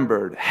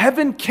remembered.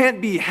 Heaven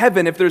can't be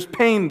heaven if there's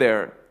pain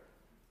there.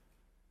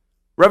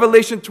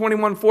 Revelation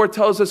 21:4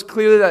 tells us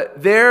clearly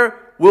that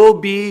there will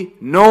be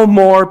no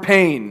more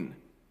pain.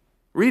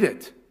 Read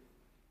it.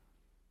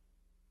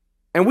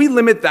 And we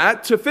limit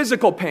that to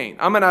physical pain.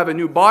 I'm going to have a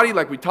new body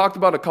like we talked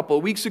about a couple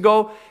of weeks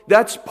ago.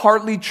 That's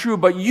partly true,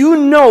 but you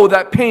know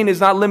that pain is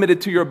not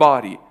limited to your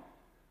body.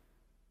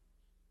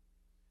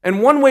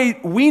 And one way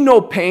we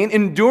know pain,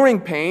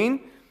 enduring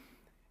pain,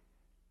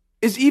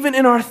 is even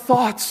in our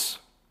thoughts.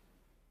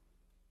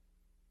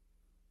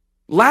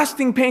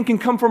 Lasting pain can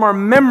come from our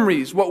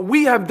memories, what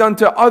we have done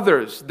to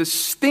others, the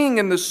sting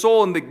in the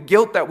soul and the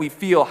guilt that we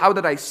feel. How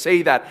did I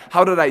say that?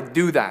 How did I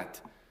do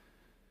that?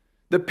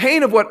 The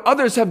pain of what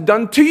others have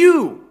done to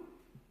you.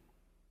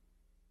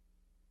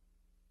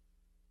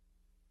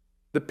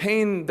 The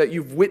pain that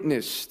you've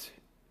witnessed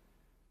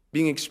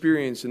being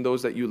experienced in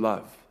those that you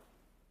love.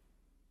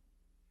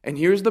 And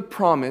here's the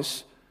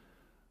promise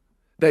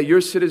that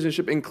your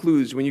citizenship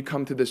includes when you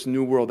come to this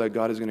new world that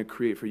God is going to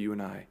create for you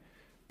and I.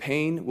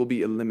 Pain will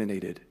be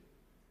eliminated,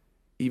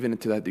 even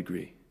to that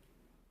degree.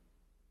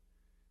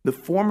 The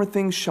former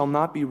things shall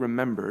not be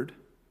remembered.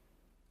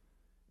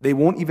 They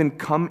won't even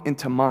come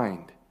into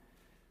mind.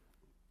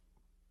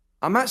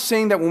 I'm not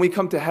saying that when we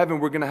come to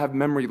heaven, we're going to have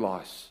memory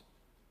loss.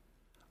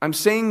 I'm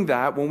saying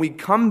that when we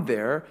come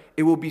there,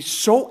 it will be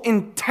so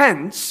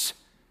intense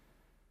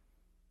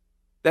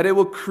that it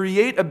will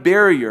create a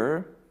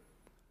barrier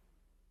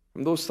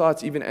from those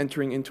thoughts even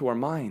entering into our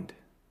mind.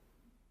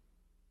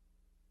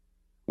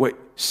 What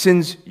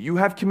sins you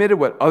have committed,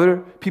 what other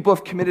people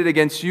have committed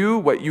against you,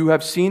 what you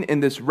have seen in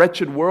this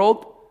wretched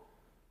world.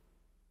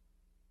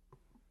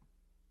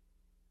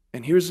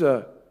 And here's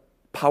a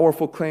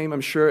powerful claim.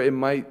 I'm sure it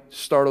might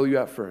startle you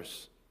at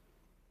first.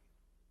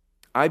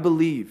 I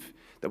believe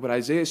that what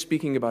Isaiah is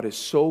speaking about is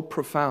so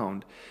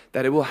profound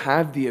that it will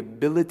have the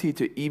ability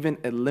to even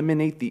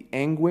eliminate the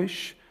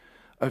anguish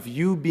of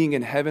you being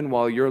in heaven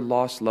while your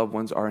lost loved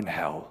ones are in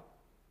hell.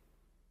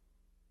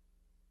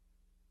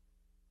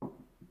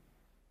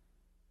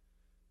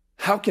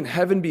 How can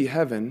heaven be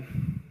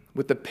heaven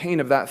with the pain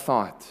of that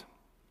thought?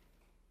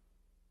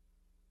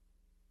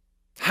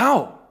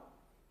 How?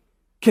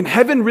 Can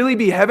heaven really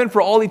be heaven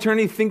for all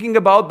eternity, thinking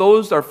about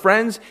those, our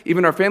friends,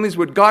 even our families?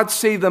 Would God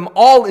save them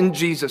all in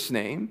Jesus'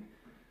 name?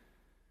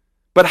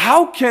 But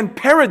how can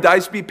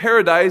paradise be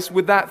paradise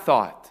with that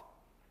thought?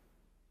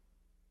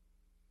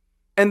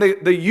 And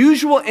the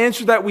usual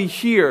answer that we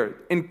hear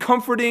in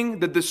comforting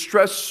the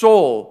distressed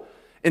soul,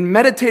 in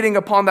meditating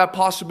upon that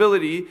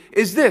possibility,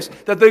 is this: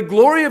 that the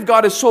glory of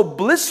God is so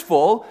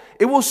blissful,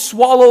 it will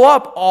swallow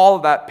up all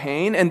that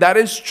pain, and that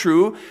is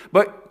true.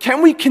 But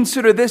can we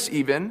consider this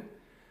even?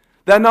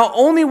 That not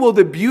only will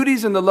the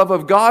beauties and the love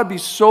of God be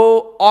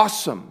so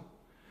awesome,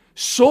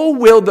 so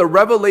will the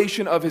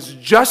revelation of His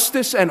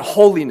justice and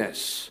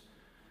holiness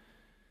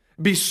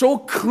be so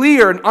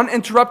clear and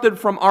uninterrupted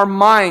from our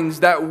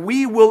minds that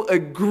we will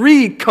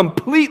agree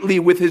completely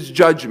with His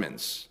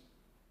judgments.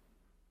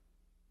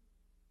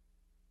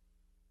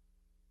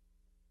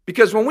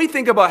 Because when we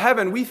think about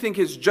heaven, we think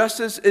His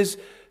justice is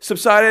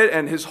subsided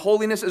and His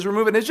holiness is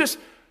removed, and it's just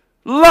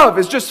love,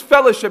 it's just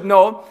fellowship.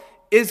 No,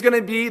 it's going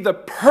to be the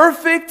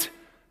perfect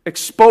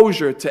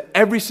exposure to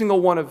every single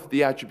one of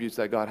the attributes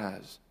that God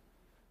has,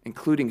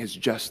 including His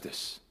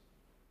justice.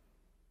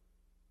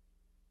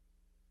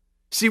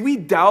 See, we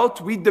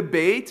doubt, we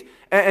debate,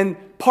 and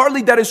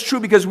partly that is true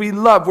because we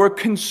love, we're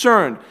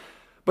concerned.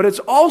 But it's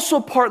also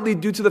partly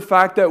due to the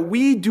fact that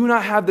we do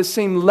not have the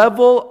same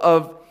level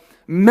of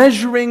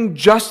measuring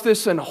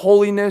justice and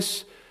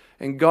holiness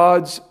and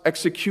God's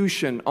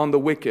execution on the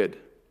wicked.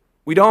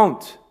 We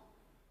don't.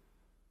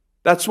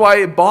 That's why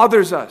it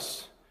bothers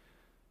us.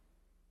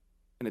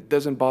 And it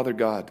doesn't bother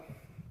God.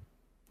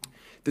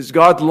 Does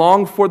God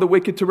long for the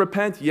wicked to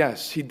repent?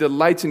 Yes. He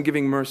delights in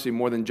giving mercy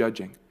more than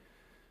judging.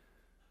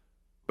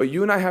 But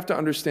you and I have to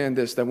understand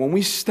this, that when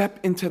we step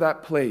into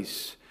that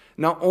place,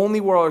 not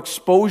only will our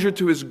exposure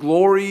to His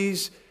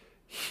glories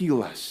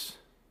heal us,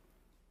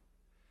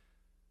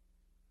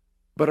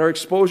 but our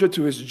exposure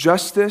to His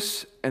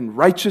justice and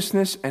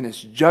righteousness and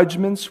His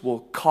judgments will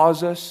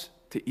cause us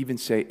to even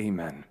say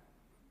amen.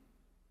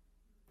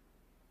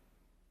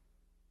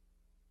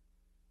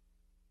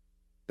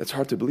 That's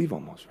hard to believe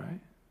almost, right?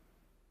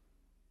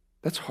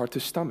 That's hard to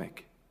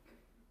stomach.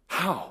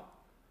 How?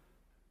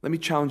 Let me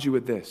challenge you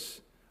with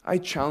this. I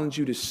challenge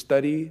you to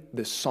study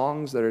the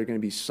songs that are going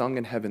to be sung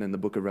in heaven in the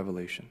book of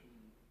Revelation.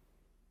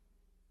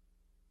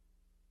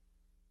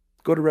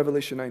 Go to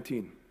Revelation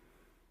 19.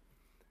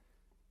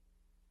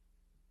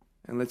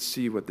 And let's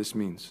see what this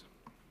means.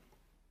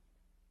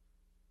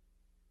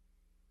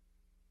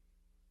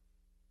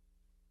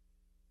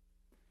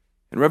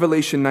 In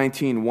Revelation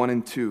 19, 1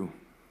 and 2,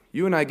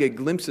 you and I get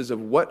glimpses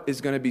of what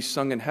is going to be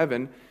sung in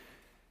heaven.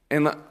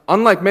 And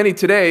unlike many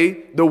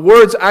today, the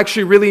words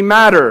actually really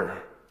matter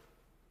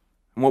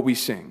in what we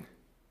sing.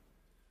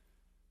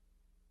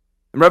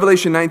 In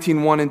Revelation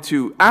 19, 1 and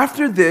 2,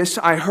 after this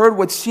I heard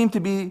what seemed to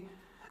be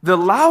the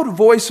loud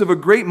voice of a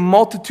great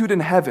multitude in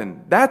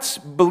heaven. That's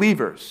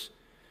believers.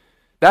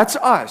 That's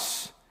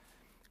us.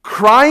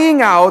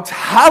 Crying out,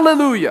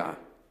 hallelujah.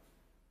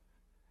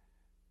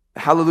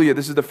 Hallelujah.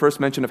 This is the first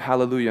mention of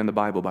hallelujah in the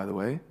Bible, by the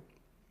way.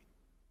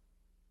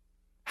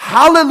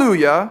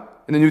 Hallelujah.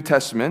 in the New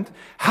Testament.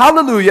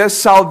 Hallelujah,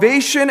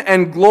 salvation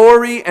and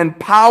glory and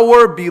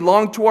power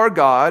belong to our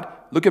God.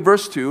 Look at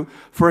verse 2.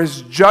 For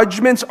his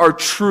judgments are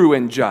true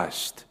and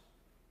just.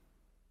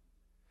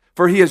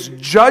 For he has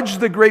judged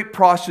the great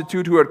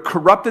prostitute who had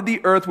corrupted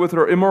the earth with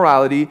her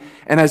immorality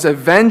and has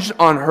avenged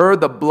on her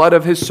the blood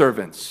of his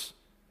servants.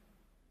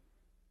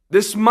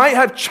 This might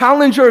have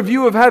challenged our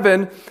view of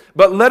heaven,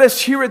 but let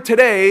us hear it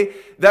today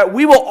that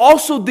we will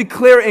also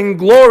declare in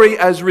glory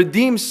as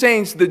redeemed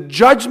saints the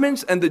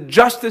judgments and the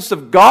justice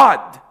of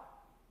God.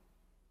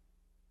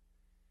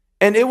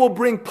 And it will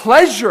bring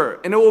pleasure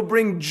and it will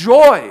bring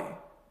joy.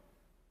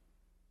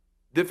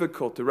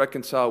 Difficult to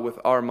reconcile with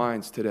our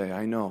minds today,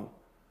 I know.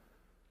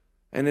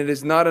 And it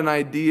is not an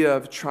idea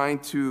of trying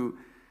to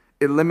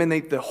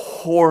eliminate the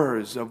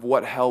horrors of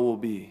what hell will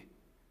be.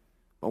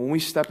 But when we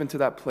step into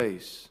that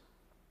place,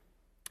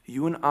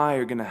 you and I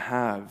are going to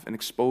have an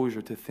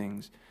exposure to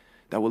things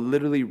that will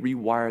literally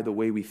rewire the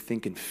way we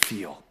think and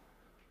feel.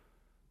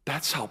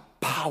 That's how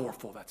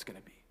powerful that's going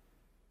to be.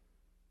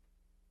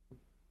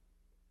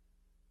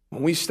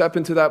 When we step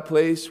into that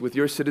place with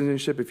your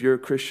citizenship, if you're a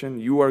Christian,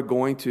 you are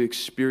going to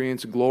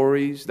experience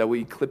glories that will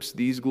eclipse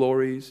these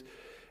glories.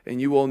 And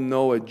you will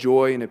know a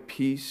joy and a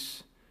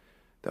peace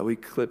that will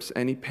eclipse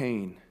any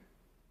pain,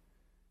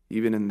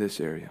 even in this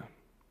area.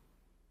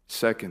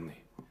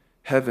 Secondly,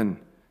 heaven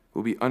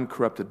will be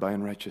uncorrupted by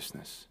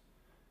unrighteousness.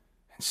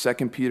 In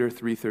 2 Peter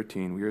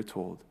 3:13, we are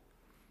told,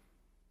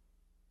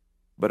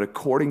 but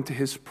according to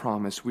his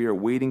promise, we are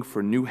waiting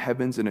for new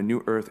heavens and a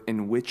new earth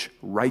in which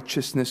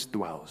righteousness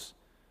dwells.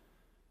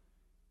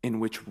 In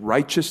which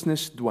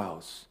righteousness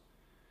dwells.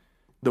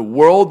 The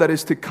world that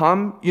is to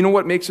come, you know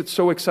what makes it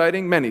so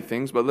exciting? Many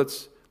things, but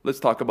let's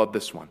talk about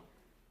this one.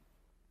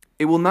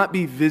 It will not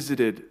be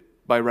visited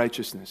by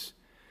righteousness.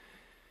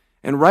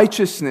 And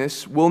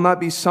righteousness will not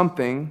be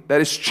something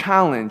that is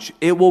challenged.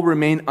 It will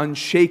remain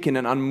unshaken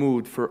and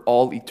unmoved for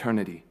all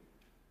eternity.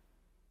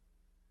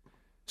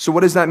 So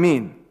what does that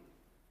mean?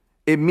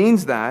 It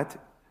means that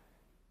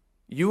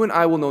you and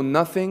I will know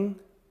nothing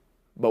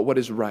but what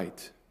is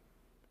right.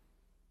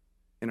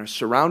 In our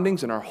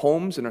surroundings, in our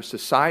homes, in our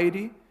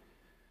society,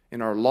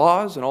 in our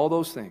laws, and all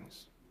those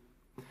things.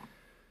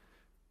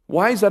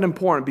 Why is that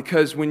important?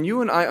 Because when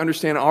you and I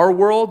understand our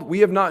world,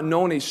 we have not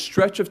known a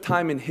stretch of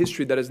time in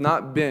history that has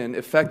not been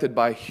affected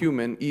by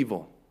human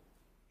evil.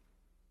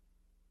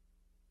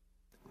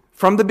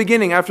 From the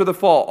beginning, after the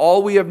fall,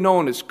 all we have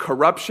known is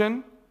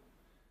corruption.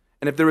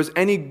 And if there is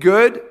any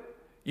good,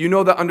 you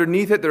know that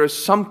underneath it there is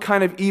some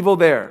kind of evil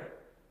there.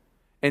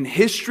 And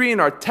history and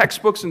our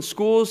textbooks and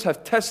schools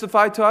have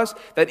testified to us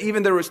that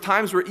even there was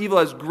times where evil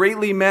has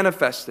greatly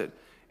manifested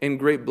in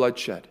great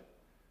bloodshed.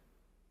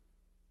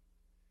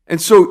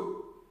 And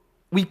so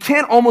we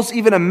can't almost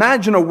even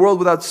imagine a world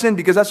without sin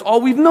because that's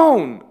all we've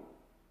known.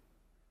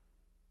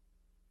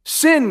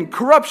 Sin,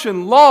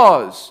 corruption,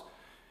 laws,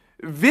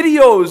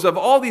 videos of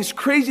all these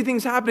crazy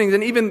things happening,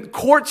 and even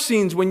court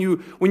scenes when you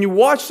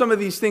watch some of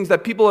these things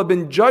that people have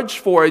been judged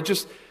for,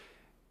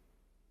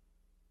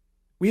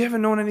 we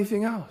haven't known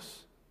anything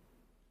else.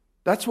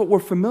 That's what we're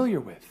familiar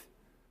with.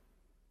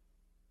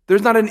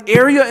 There's not an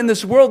area in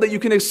this world that you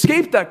can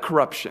escape that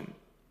corruption.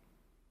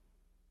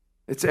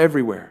 It's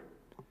everywhere.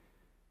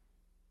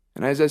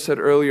 And as I said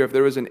earlier, if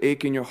there was an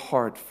ache in your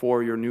heart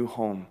for your new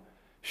home,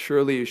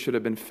 surely it should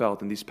have been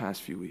felt in these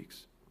past few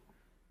weeks.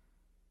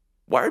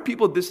 Why are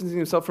people distancing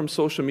themselves from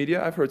social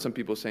media? I've heard some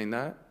people saying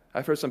that.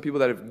 I've heard some people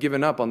that have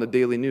given up on the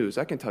daily news.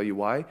 I can tell you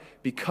why.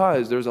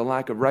 Because there's a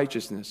lack of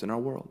righteousness in our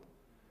world.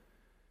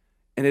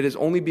 And it is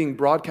only being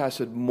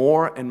broadcasted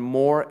more and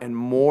more and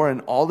more,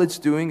 and all it's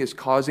doing is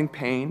causing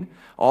pain.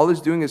 All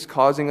it's doing is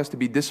causing us to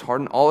be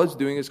disheartened. All it's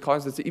doing is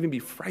causing us to even be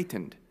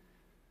frightened.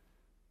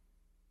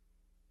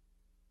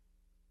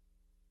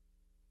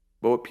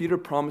 But what Peter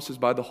promises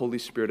by the Holy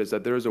Spirit is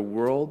that there is a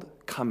world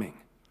coming,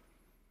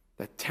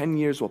 that 10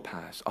 years will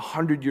pass,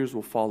 100 years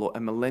will follow, a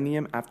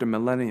millennium after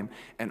millennium,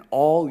 and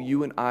all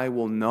you and I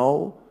will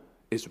know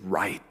is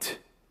right.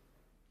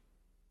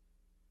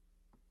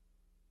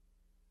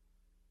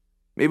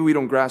 Maybe we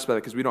don't grasp that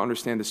because we don't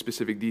understand the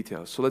specific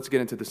details. So let's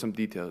get into some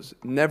details.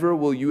 Never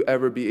will you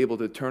ever be able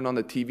to turn on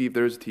the TV, if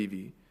there's a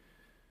TV.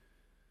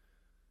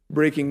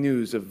 Breaking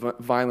news of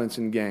violence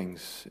in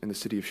gangs in the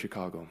city of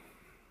Chicago.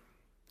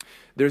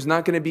 There's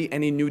not going to be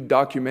any new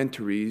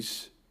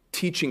documentaries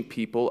teaching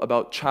people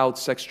about child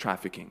sex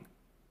trafficking.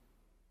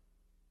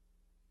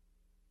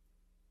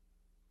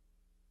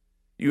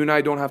 You and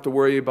I don't have to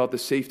worry about the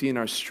safety in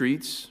our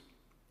streets.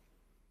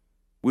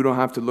 We don't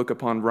have to look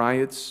upon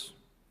riots.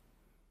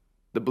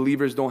 The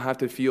believers don't have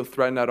to feel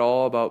threatened at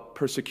all about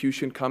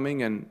persecution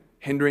coming and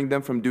hindering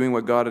them from doing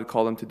what God had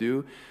called them to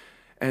do.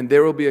 And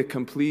there will be a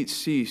complete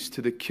cease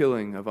to the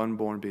killing of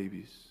unborn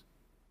babies.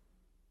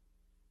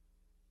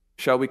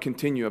 Shall we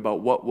continue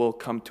about what will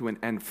come to an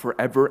end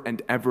forever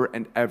and ever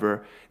and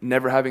ever,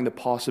 never having the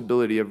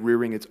possibility of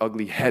rearing its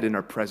ugly head in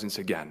our presence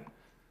again?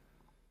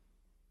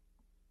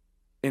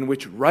 In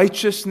which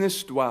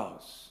righteousness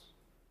dwells.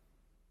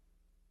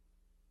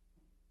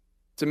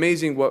 It's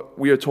amazing what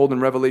we are told in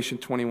Revelation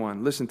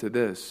 21. Listen to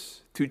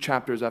this. 2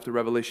 chapters after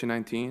Revelation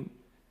 19.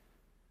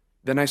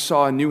 Then I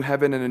saw a new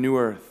heaven and a new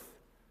earth.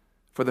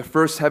 For the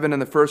first heaven and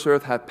the first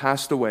earth had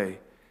passed away,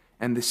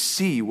 and the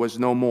sea was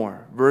no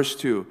more. Verse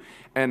 2.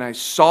 And I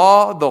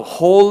saw the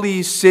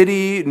holy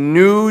city,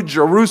 New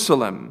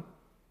Jerusalem,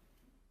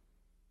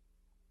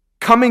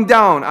 coming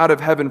down out of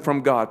heaven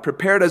from God,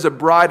 prepared as a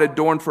bride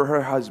adorned for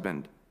her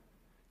husband.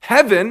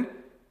 Heaven,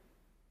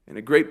 in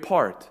a great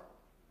part,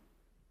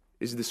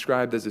 is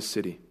described as a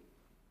city.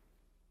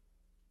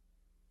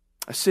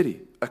 A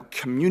city, a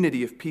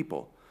community of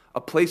people,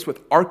 a place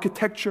with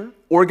architecture,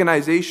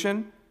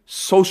 organization,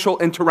 social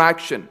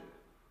interaction.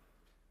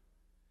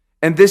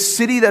 And this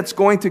city that's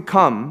going to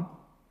come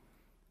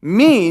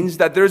means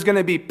that there's going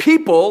to be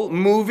people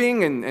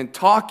moving and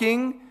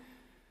talking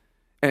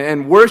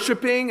and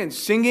worshiping and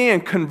singing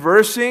and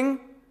conversing.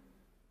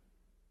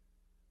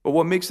 But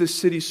what makes this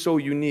city so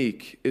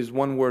unique is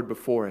one word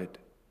before it.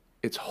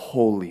 It's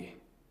holy.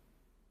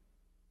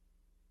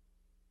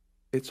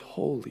 It's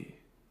holy.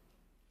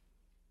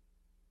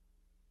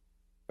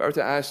 If I were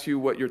to ask you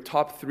what your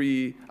top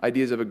 3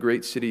 ideas of a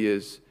great city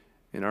is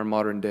in our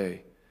modern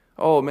day,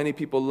 many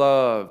people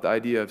love the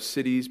idea of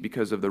cities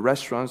because of the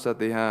restaurants that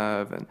they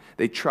have, and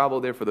they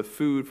travel there for the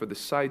food, for the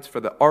sights, for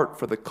the art,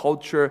 for the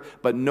culture,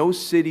 but no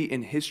city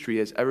in history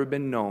has ever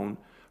been known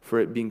for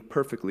it being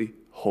perfectly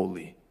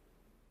holy.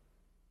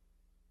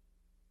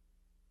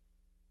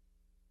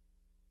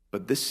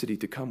 But this city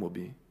to come will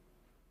be.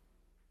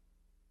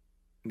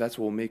 And that's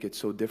what will make it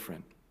so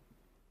different.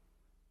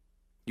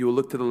 You will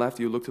look to the left,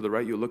 you will look to the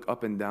right, you will look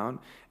up and down,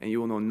 and you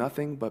will know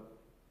nothing but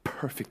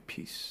perfect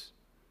peace.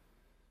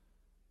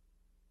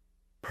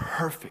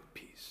 Perfect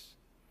peace.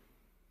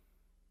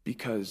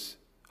 Because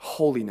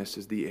holiness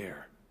is the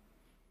air.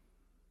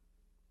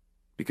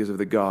 Because of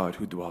the God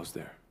who dwells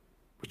there.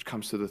 Which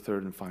comes to the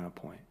third and final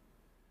point.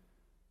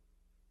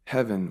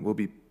 Heaven will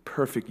be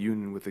perfect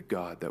union with the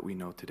God that we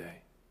know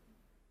today.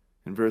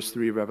 In verse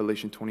 3 of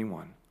Revelation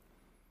 21,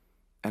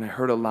 and I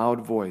heard a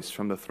loud voice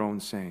from the throne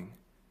saying,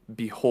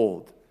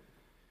 behold.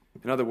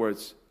 In other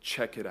words,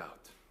 check it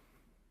out.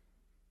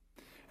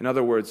 In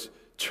other words,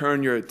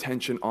 turn your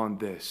attention on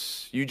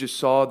this. You just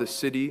saw the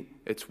city.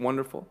 It's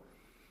wonderful.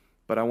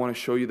 But I want to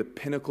show you the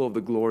pinnacle of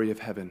the glory of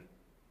heaven.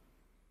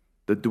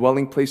 The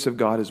dwelling place of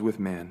God is with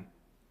man.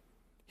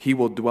 He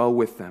will dwell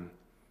with them,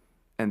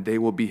 and they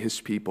will be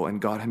his people,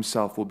 and God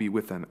himself will be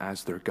with them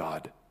as their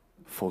God.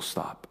 Full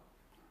stop.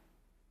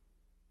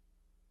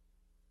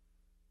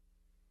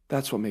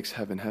 That's what makes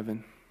heaven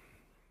heaven.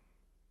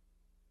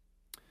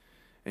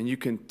 And you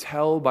can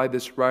tell by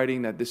this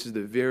writing that this is the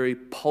very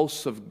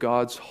pulse of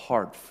God's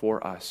heart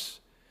for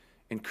us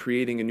in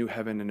creating a new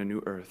heaven and a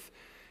new earth.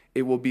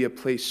 It will be a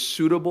place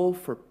suitable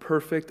for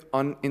perfect,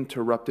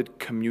 uninterrupted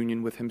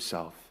communion with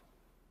himself.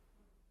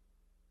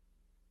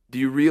 Do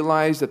you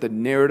realize that the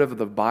narrative of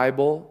the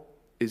Bible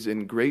is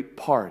in great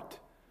part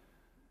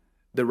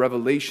the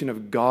revelation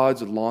of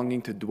God's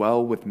longing to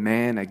dwell with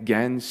man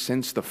again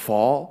since the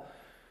fall?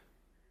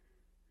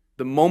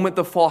 The moment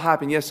the fall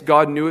happened, yes,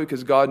 God knew it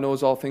because God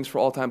knows all things for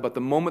all time, but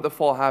the moment the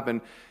fall happened,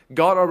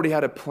 God already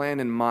had a plan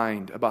in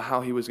mind about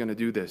how he was going to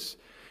do this.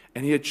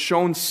 And he had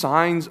shown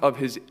signs of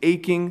his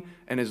aching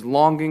and his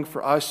longing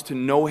for us to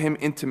know him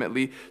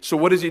intimately. So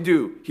what does he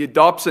do? He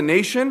adopts a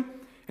nation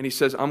and he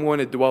says, I'm going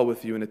to dwell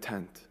with you in a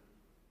tent.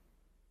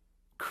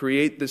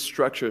 Create this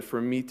structure for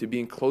me to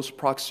be in close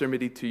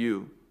proximity to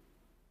you.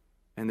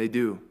 And they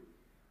do.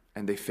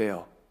 And they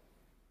fail.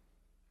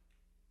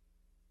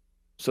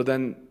 So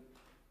then,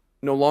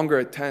 no longer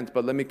a tent,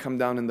 but let me come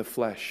down in the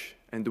flesh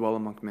and dwell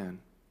among men.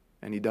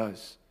 And he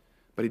does.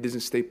 But he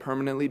doesn't stay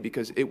permanently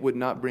because it would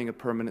not bring a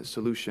permanent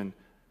solution.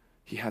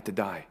 He had to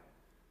die.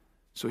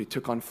 So he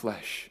took on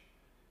flesh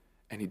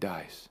and he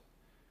dies.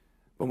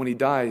 But when he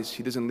dies,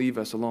 he doesn't leave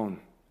us alone.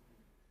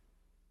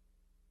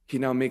 He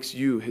now makes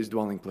you his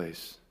dwelling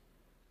place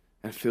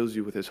and fills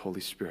you with his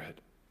Holy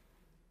Spirit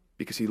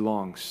because he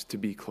longs to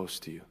be close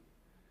to you.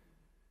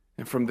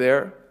 And from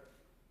there,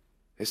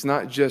 it's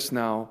not just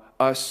now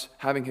us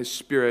having his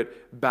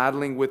Spirit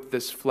battling with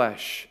this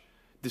flesh,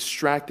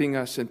 distracting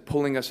us and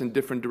pulling us in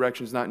different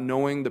directions, not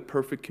knowing the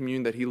perfect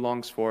communion that he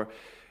longs for.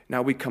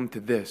 Now we come to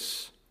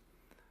this,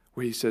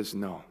 where he says,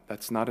 no,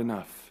 that's not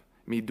enough.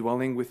 Me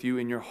dwelling with you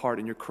in your heart,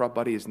 in your corrupt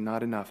body is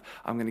not enough.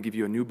 I'm going to give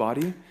you a new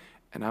body,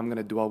 and I'm going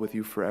to dwell with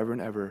you forever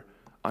and ever,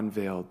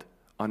 unveiled,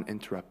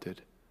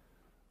 uninterrupted,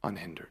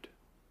 unhindered.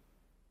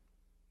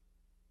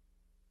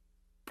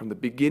 From the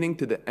beginning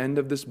to the end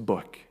of this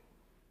book,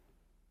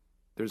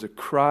 there's a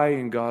cry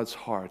in God's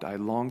heart, I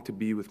long to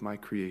be with my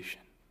creation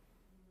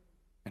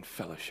and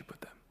fellowship with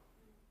them.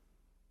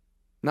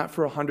 Not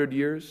for 100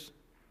 years,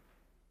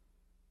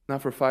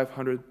 not for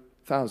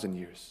 500,000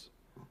 years,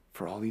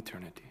 for all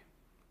eternity.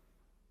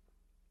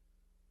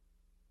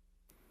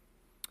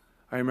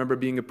 I remember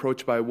being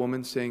approached by a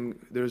woman saying,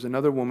 there's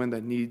another woman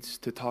that needs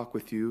to talk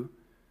with you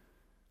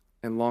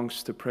and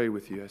longs to pray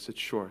with you. I said,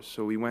 sure.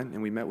 So we went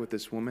and we met with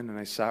this woman, and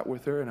I sat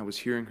with her and I was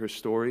hearing her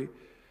story,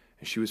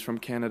 and she was from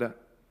Canada.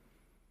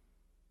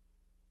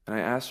 And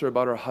I asked her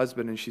about her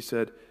husband, and she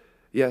said,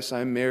 yes,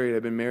 I'm married.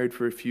 I've been married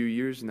for a few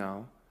years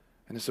now.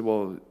 And I said,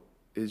 well,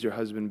 is your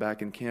husband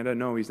back in Canada?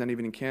 No, he's not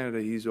even in Canada.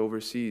 He's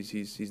overseas.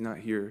 He's not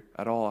here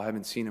at all. I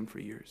haven't seen him for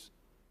years.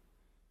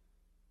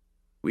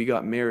 We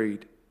got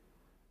married,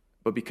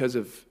 but because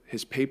of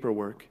his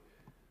paperwork,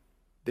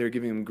 they're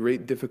giving him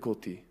great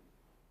difficulty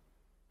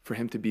for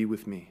him to be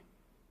with me.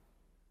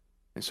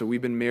 And so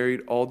we've been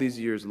married all these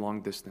years,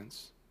 long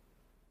distance.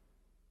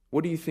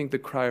 What do you think the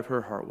cry of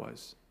her heart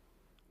was?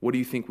 What do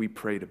you think we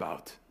prayed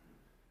about?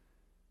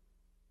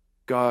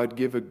 God,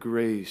 give a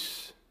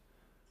grace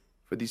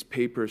for these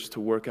papers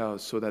to work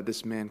out so that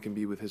this man can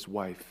be with his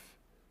wife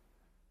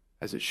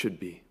as it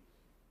should be.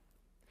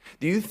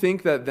 Do you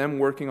think that them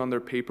working on their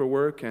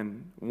paperwork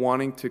and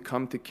wanting to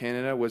come to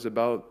Canada was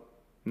about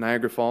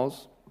Niagara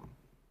Falls?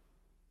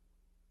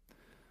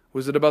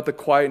 Was it about the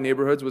quiet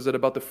neighborhoods? Was it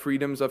about the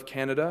freedoms of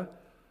Canada?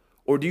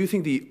 Or do you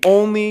think the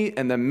only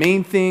and the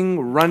main thing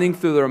running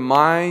through their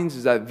minds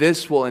is that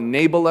this will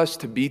enable us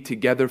to be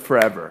together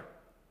forever?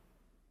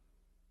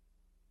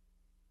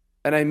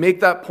 And I make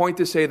that point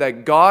to say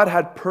that God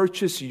had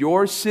purchased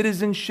your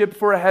citizenship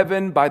for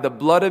heaven by the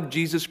blood of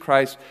Jesus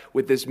Christ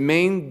with this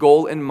main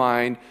goal in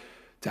mind,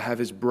 to have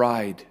his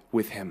bride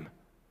with him.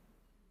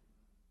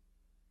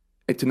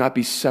 And to not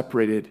be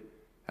separated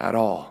at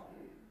all,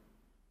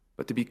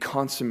 but to be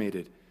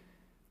consummated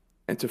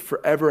and to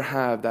forever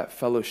have that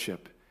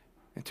fellowship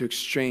and to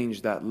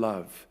exchange that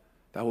love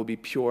that will be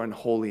pure and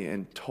holy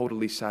and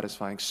totally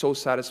satisfying. So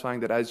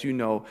satisfying that, as you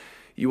know,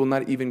 you will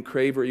not even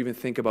crave or even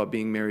think about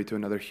being married to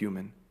another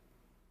human.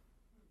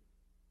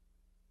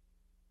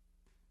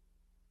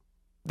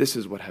 This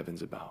is what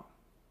heaven's about.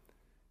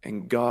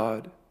 And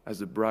God, as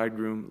the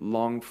bridegroom,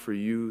 longed for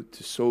you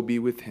to so be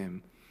with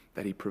him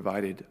that he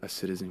provided a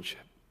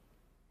citizenship.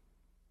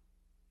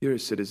 You're a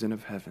citizen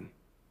of heaven.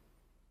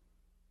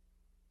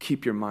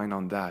 Keep your mind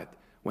on that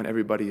when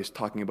everybody is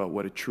talking about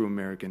what a true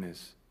American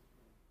is.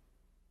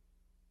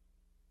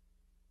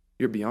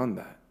 You're beyond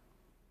that.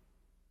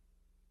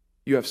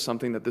 You have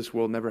something that this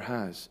world never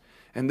has.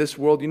 And this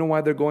world, you know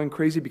why they're going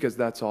crazy? Because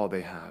that's all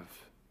they have.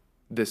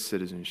 This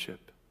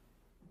citizenship.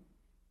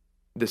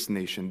 This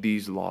nation,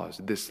 these laws,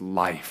 this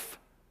life.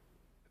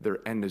 Their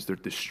end is their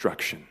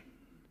destruction.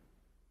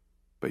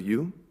 But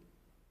you?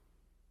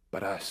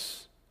 But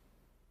us.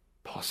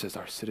 Paul says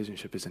our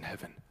citizenship is in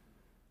heaven.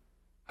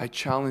 I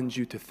challenge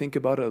you to think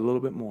about it a little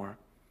bit more.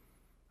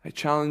 I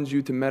challenge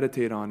you to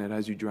meditate on it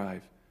as you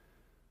drive.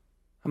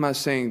 I'm not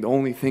saying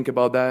only think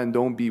about that and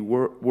don't be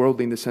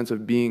worldly in the sense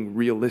of being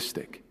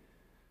realistic.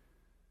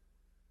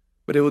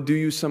 But it will do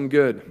you some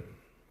good.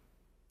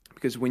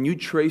 Because when you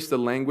trace the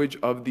language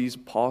of these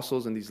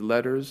apostles and these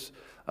letters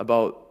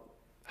about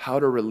how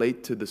to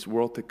relate to this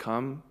world to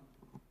come,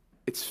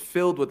 it's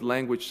filled with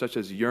language such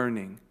as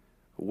yearning,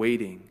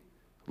 waiting,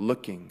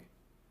 looking,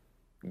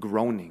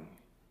 groaning.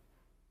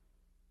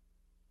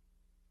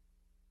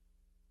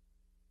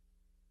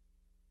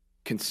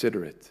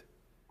 Consider it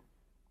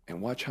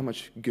and watch how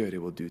much good it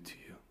will do to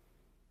you.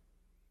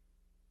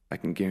 I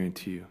can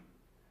guarantee you.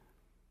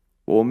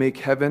 What will make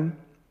heaven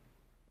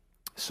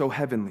so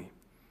heavenly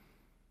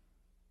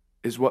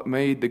is what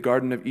made the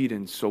Garden of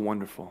Eden so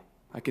wonderful.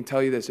 I can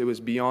tell you this, it was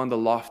beyond the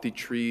lofty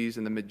trees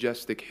and the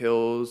majestic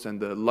hills and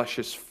the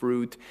luscious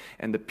fruit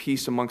and the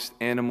peace amongst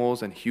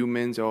animals and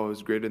humans. Oh, it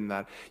was greater than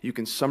that. You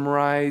can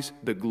summarize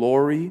the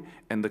glory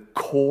and the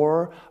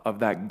core of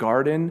that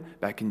garden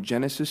back in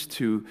Genesis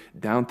 2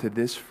 down to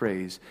this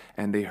phrase,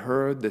 and they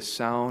heard the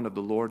sound of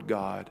the Lord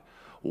God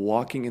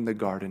walking in the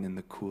garden in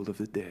the cool of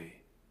the day.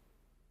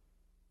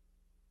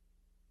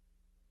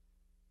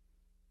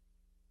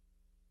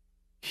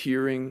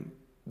 Hearing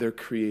their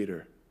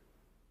Creator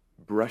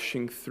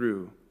brushing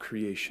through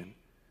creation,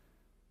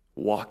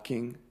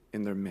 walking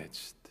in their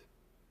midst.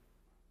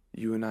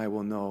 You and I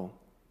will know.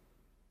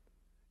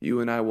 You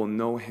and I will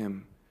know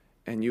him,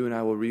 and you and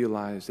I will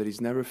realize that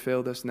he's never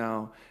failed us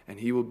now, and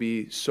he will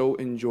be so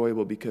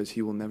enjoyable because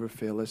he will never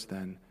fail us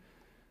then.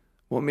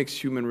 What makes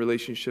human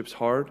relationships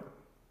hard?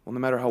 Well, no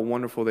matter how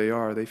wonderful they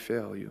are, they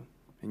fail you,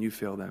 and you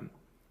fail them.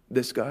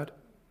 This God?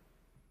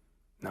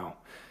 No.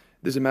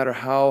 Doesn't matter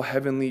how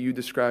heavenly you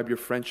describe your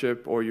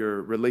friendship or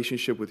your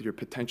relationship with your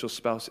potential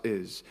spouse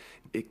is,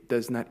 it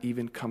does not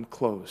even come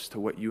close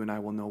to what you and I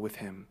will know with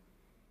him.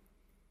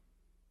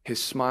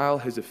 His smile,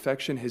 his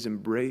affection, his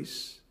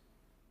embrace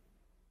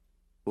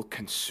will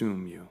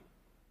consume you.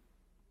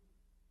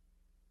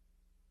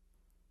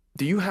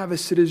 Do you have a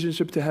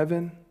citizenship to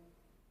heaven?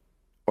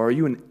 Or are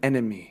you an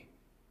enemy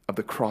of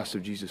the cross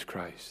of Jesus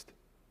Christ?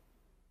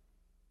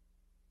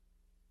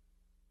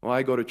 Well,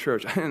 I go to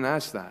church. I didn't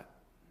ask that.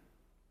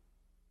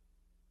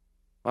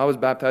 I was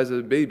baptized as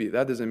a baby.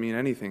 That doesn't mean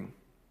anything.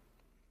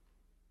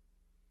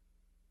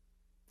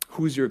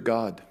 Who's your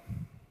God?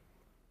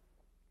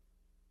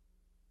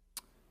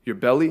 Your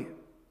belly?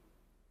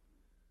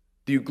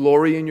 Do you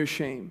glory in your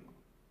shame?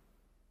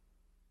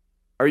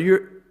 Are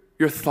your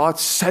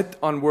thoughts set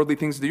on worldly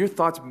things? Do your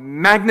thoughts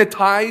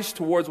magnetize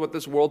towards what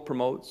this world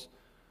promotes?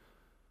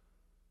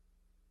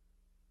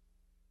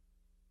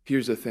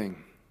 Here's the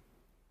thing.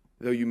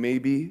 Though you may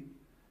be,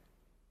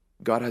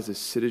 God has a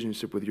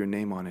citizenship with your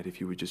name on it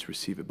if you would just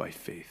receive it by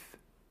faith.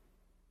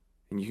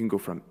 And you can go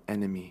from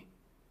enemy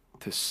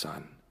to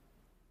son,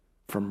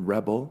 from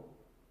rebel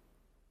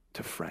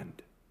to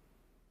friend,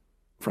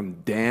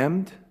 from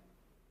damned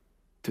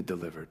to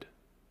delivered.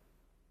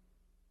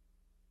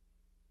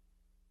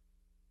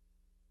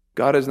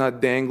 God is not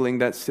dangling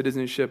that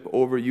citizenship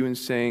over you and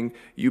saying,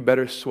 you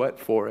better sweat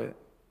for it.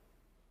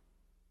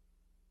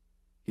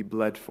 He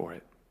bled for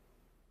it.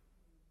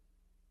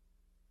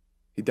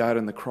 He died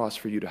on the cross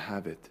for you to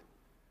have it.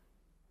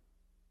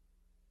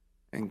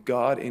 And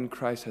God in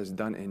Christ has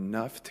done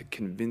enough to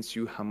convince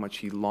you how much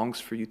He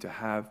longs for you to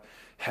have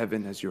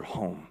heaven as your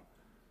home.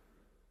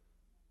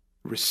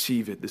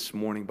 Receive it this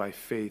morning by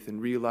faith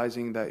and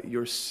realizing that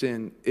your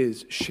sin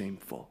is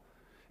shameful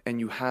and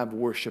you have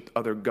worshiped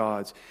other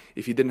gods.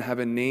 If you didn't have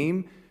a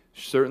name,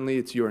 certainly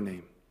it's your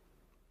name.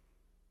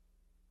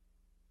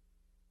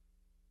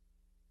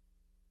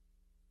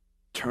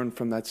 Turn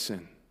from that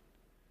sin.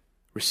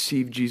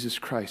 Receive Jesus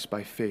Christ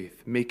by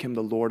faith. Make Him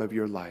the Lord of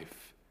your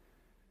life.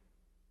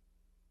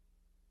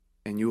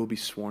 And you will be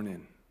sworn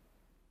in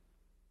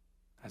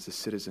as a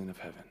citizen of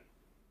heaven.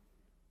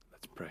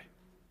 Let's pray.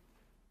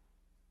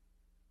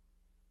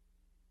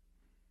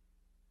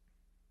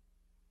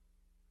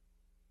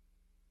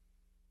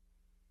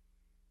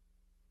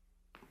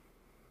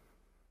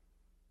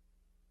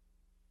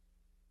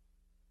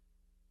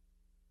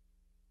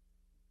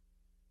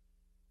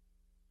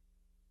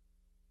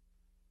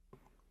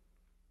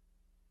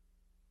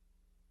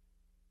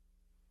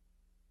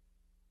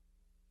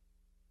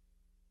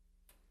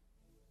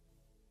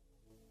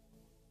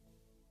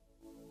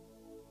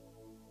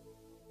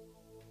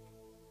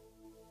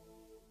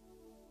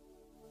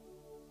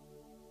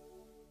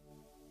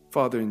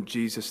 Father, in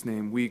Jesus'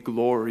 name, we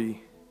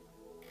glory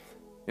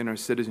in our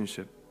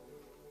citizenship.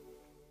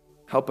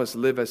 Help us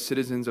live as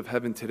citizens of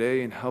heaven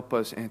today and help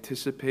us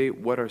anticipate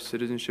what our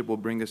citizenship will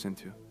bring us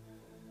into.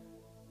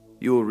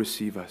 You will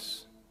receive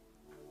us.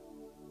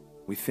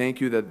 We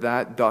thank you that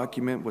that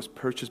document was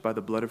purchased by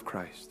the blood of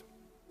Christ.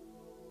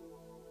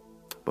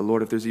 But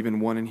Lord, if there's even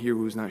one in here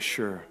who's not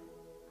sure,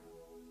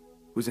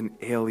 who's an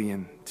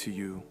alien to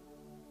you,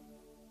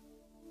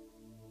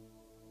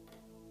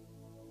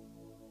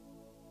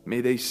 may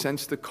they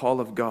sense the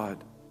call of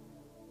God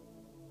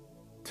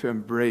to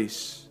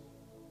embrace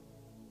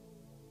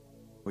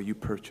what you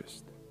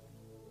purchased.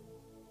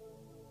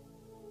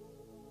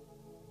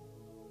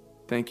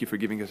 Thank you for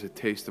giving us a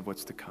taste of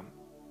what's to come.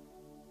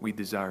 We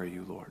desire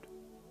you, Lord.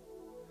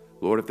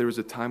 Lord, if there was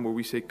a time where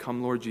we say,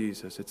 come, Lord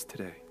Jesus, it's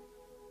today.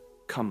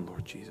 Come,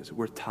 Lord Jesus.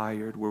 We're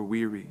tired. We're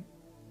weary.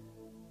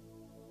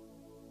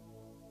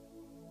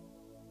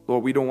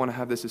 Lord, we don't want to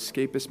have this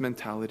escapist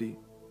mentality.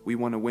 We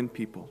want to win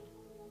people.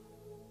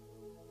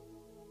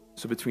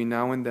 So between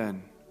now and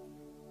then,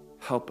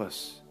 help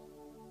us,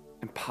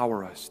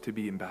 empower us to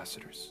be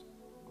ambassadors.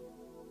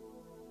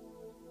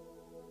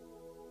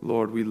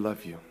 Lord, we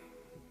love you.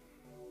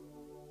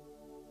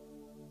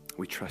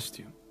 We trust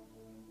you.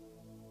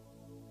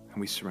 And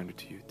we surrender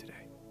to you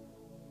today.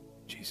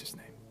 In Jesus'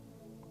 name.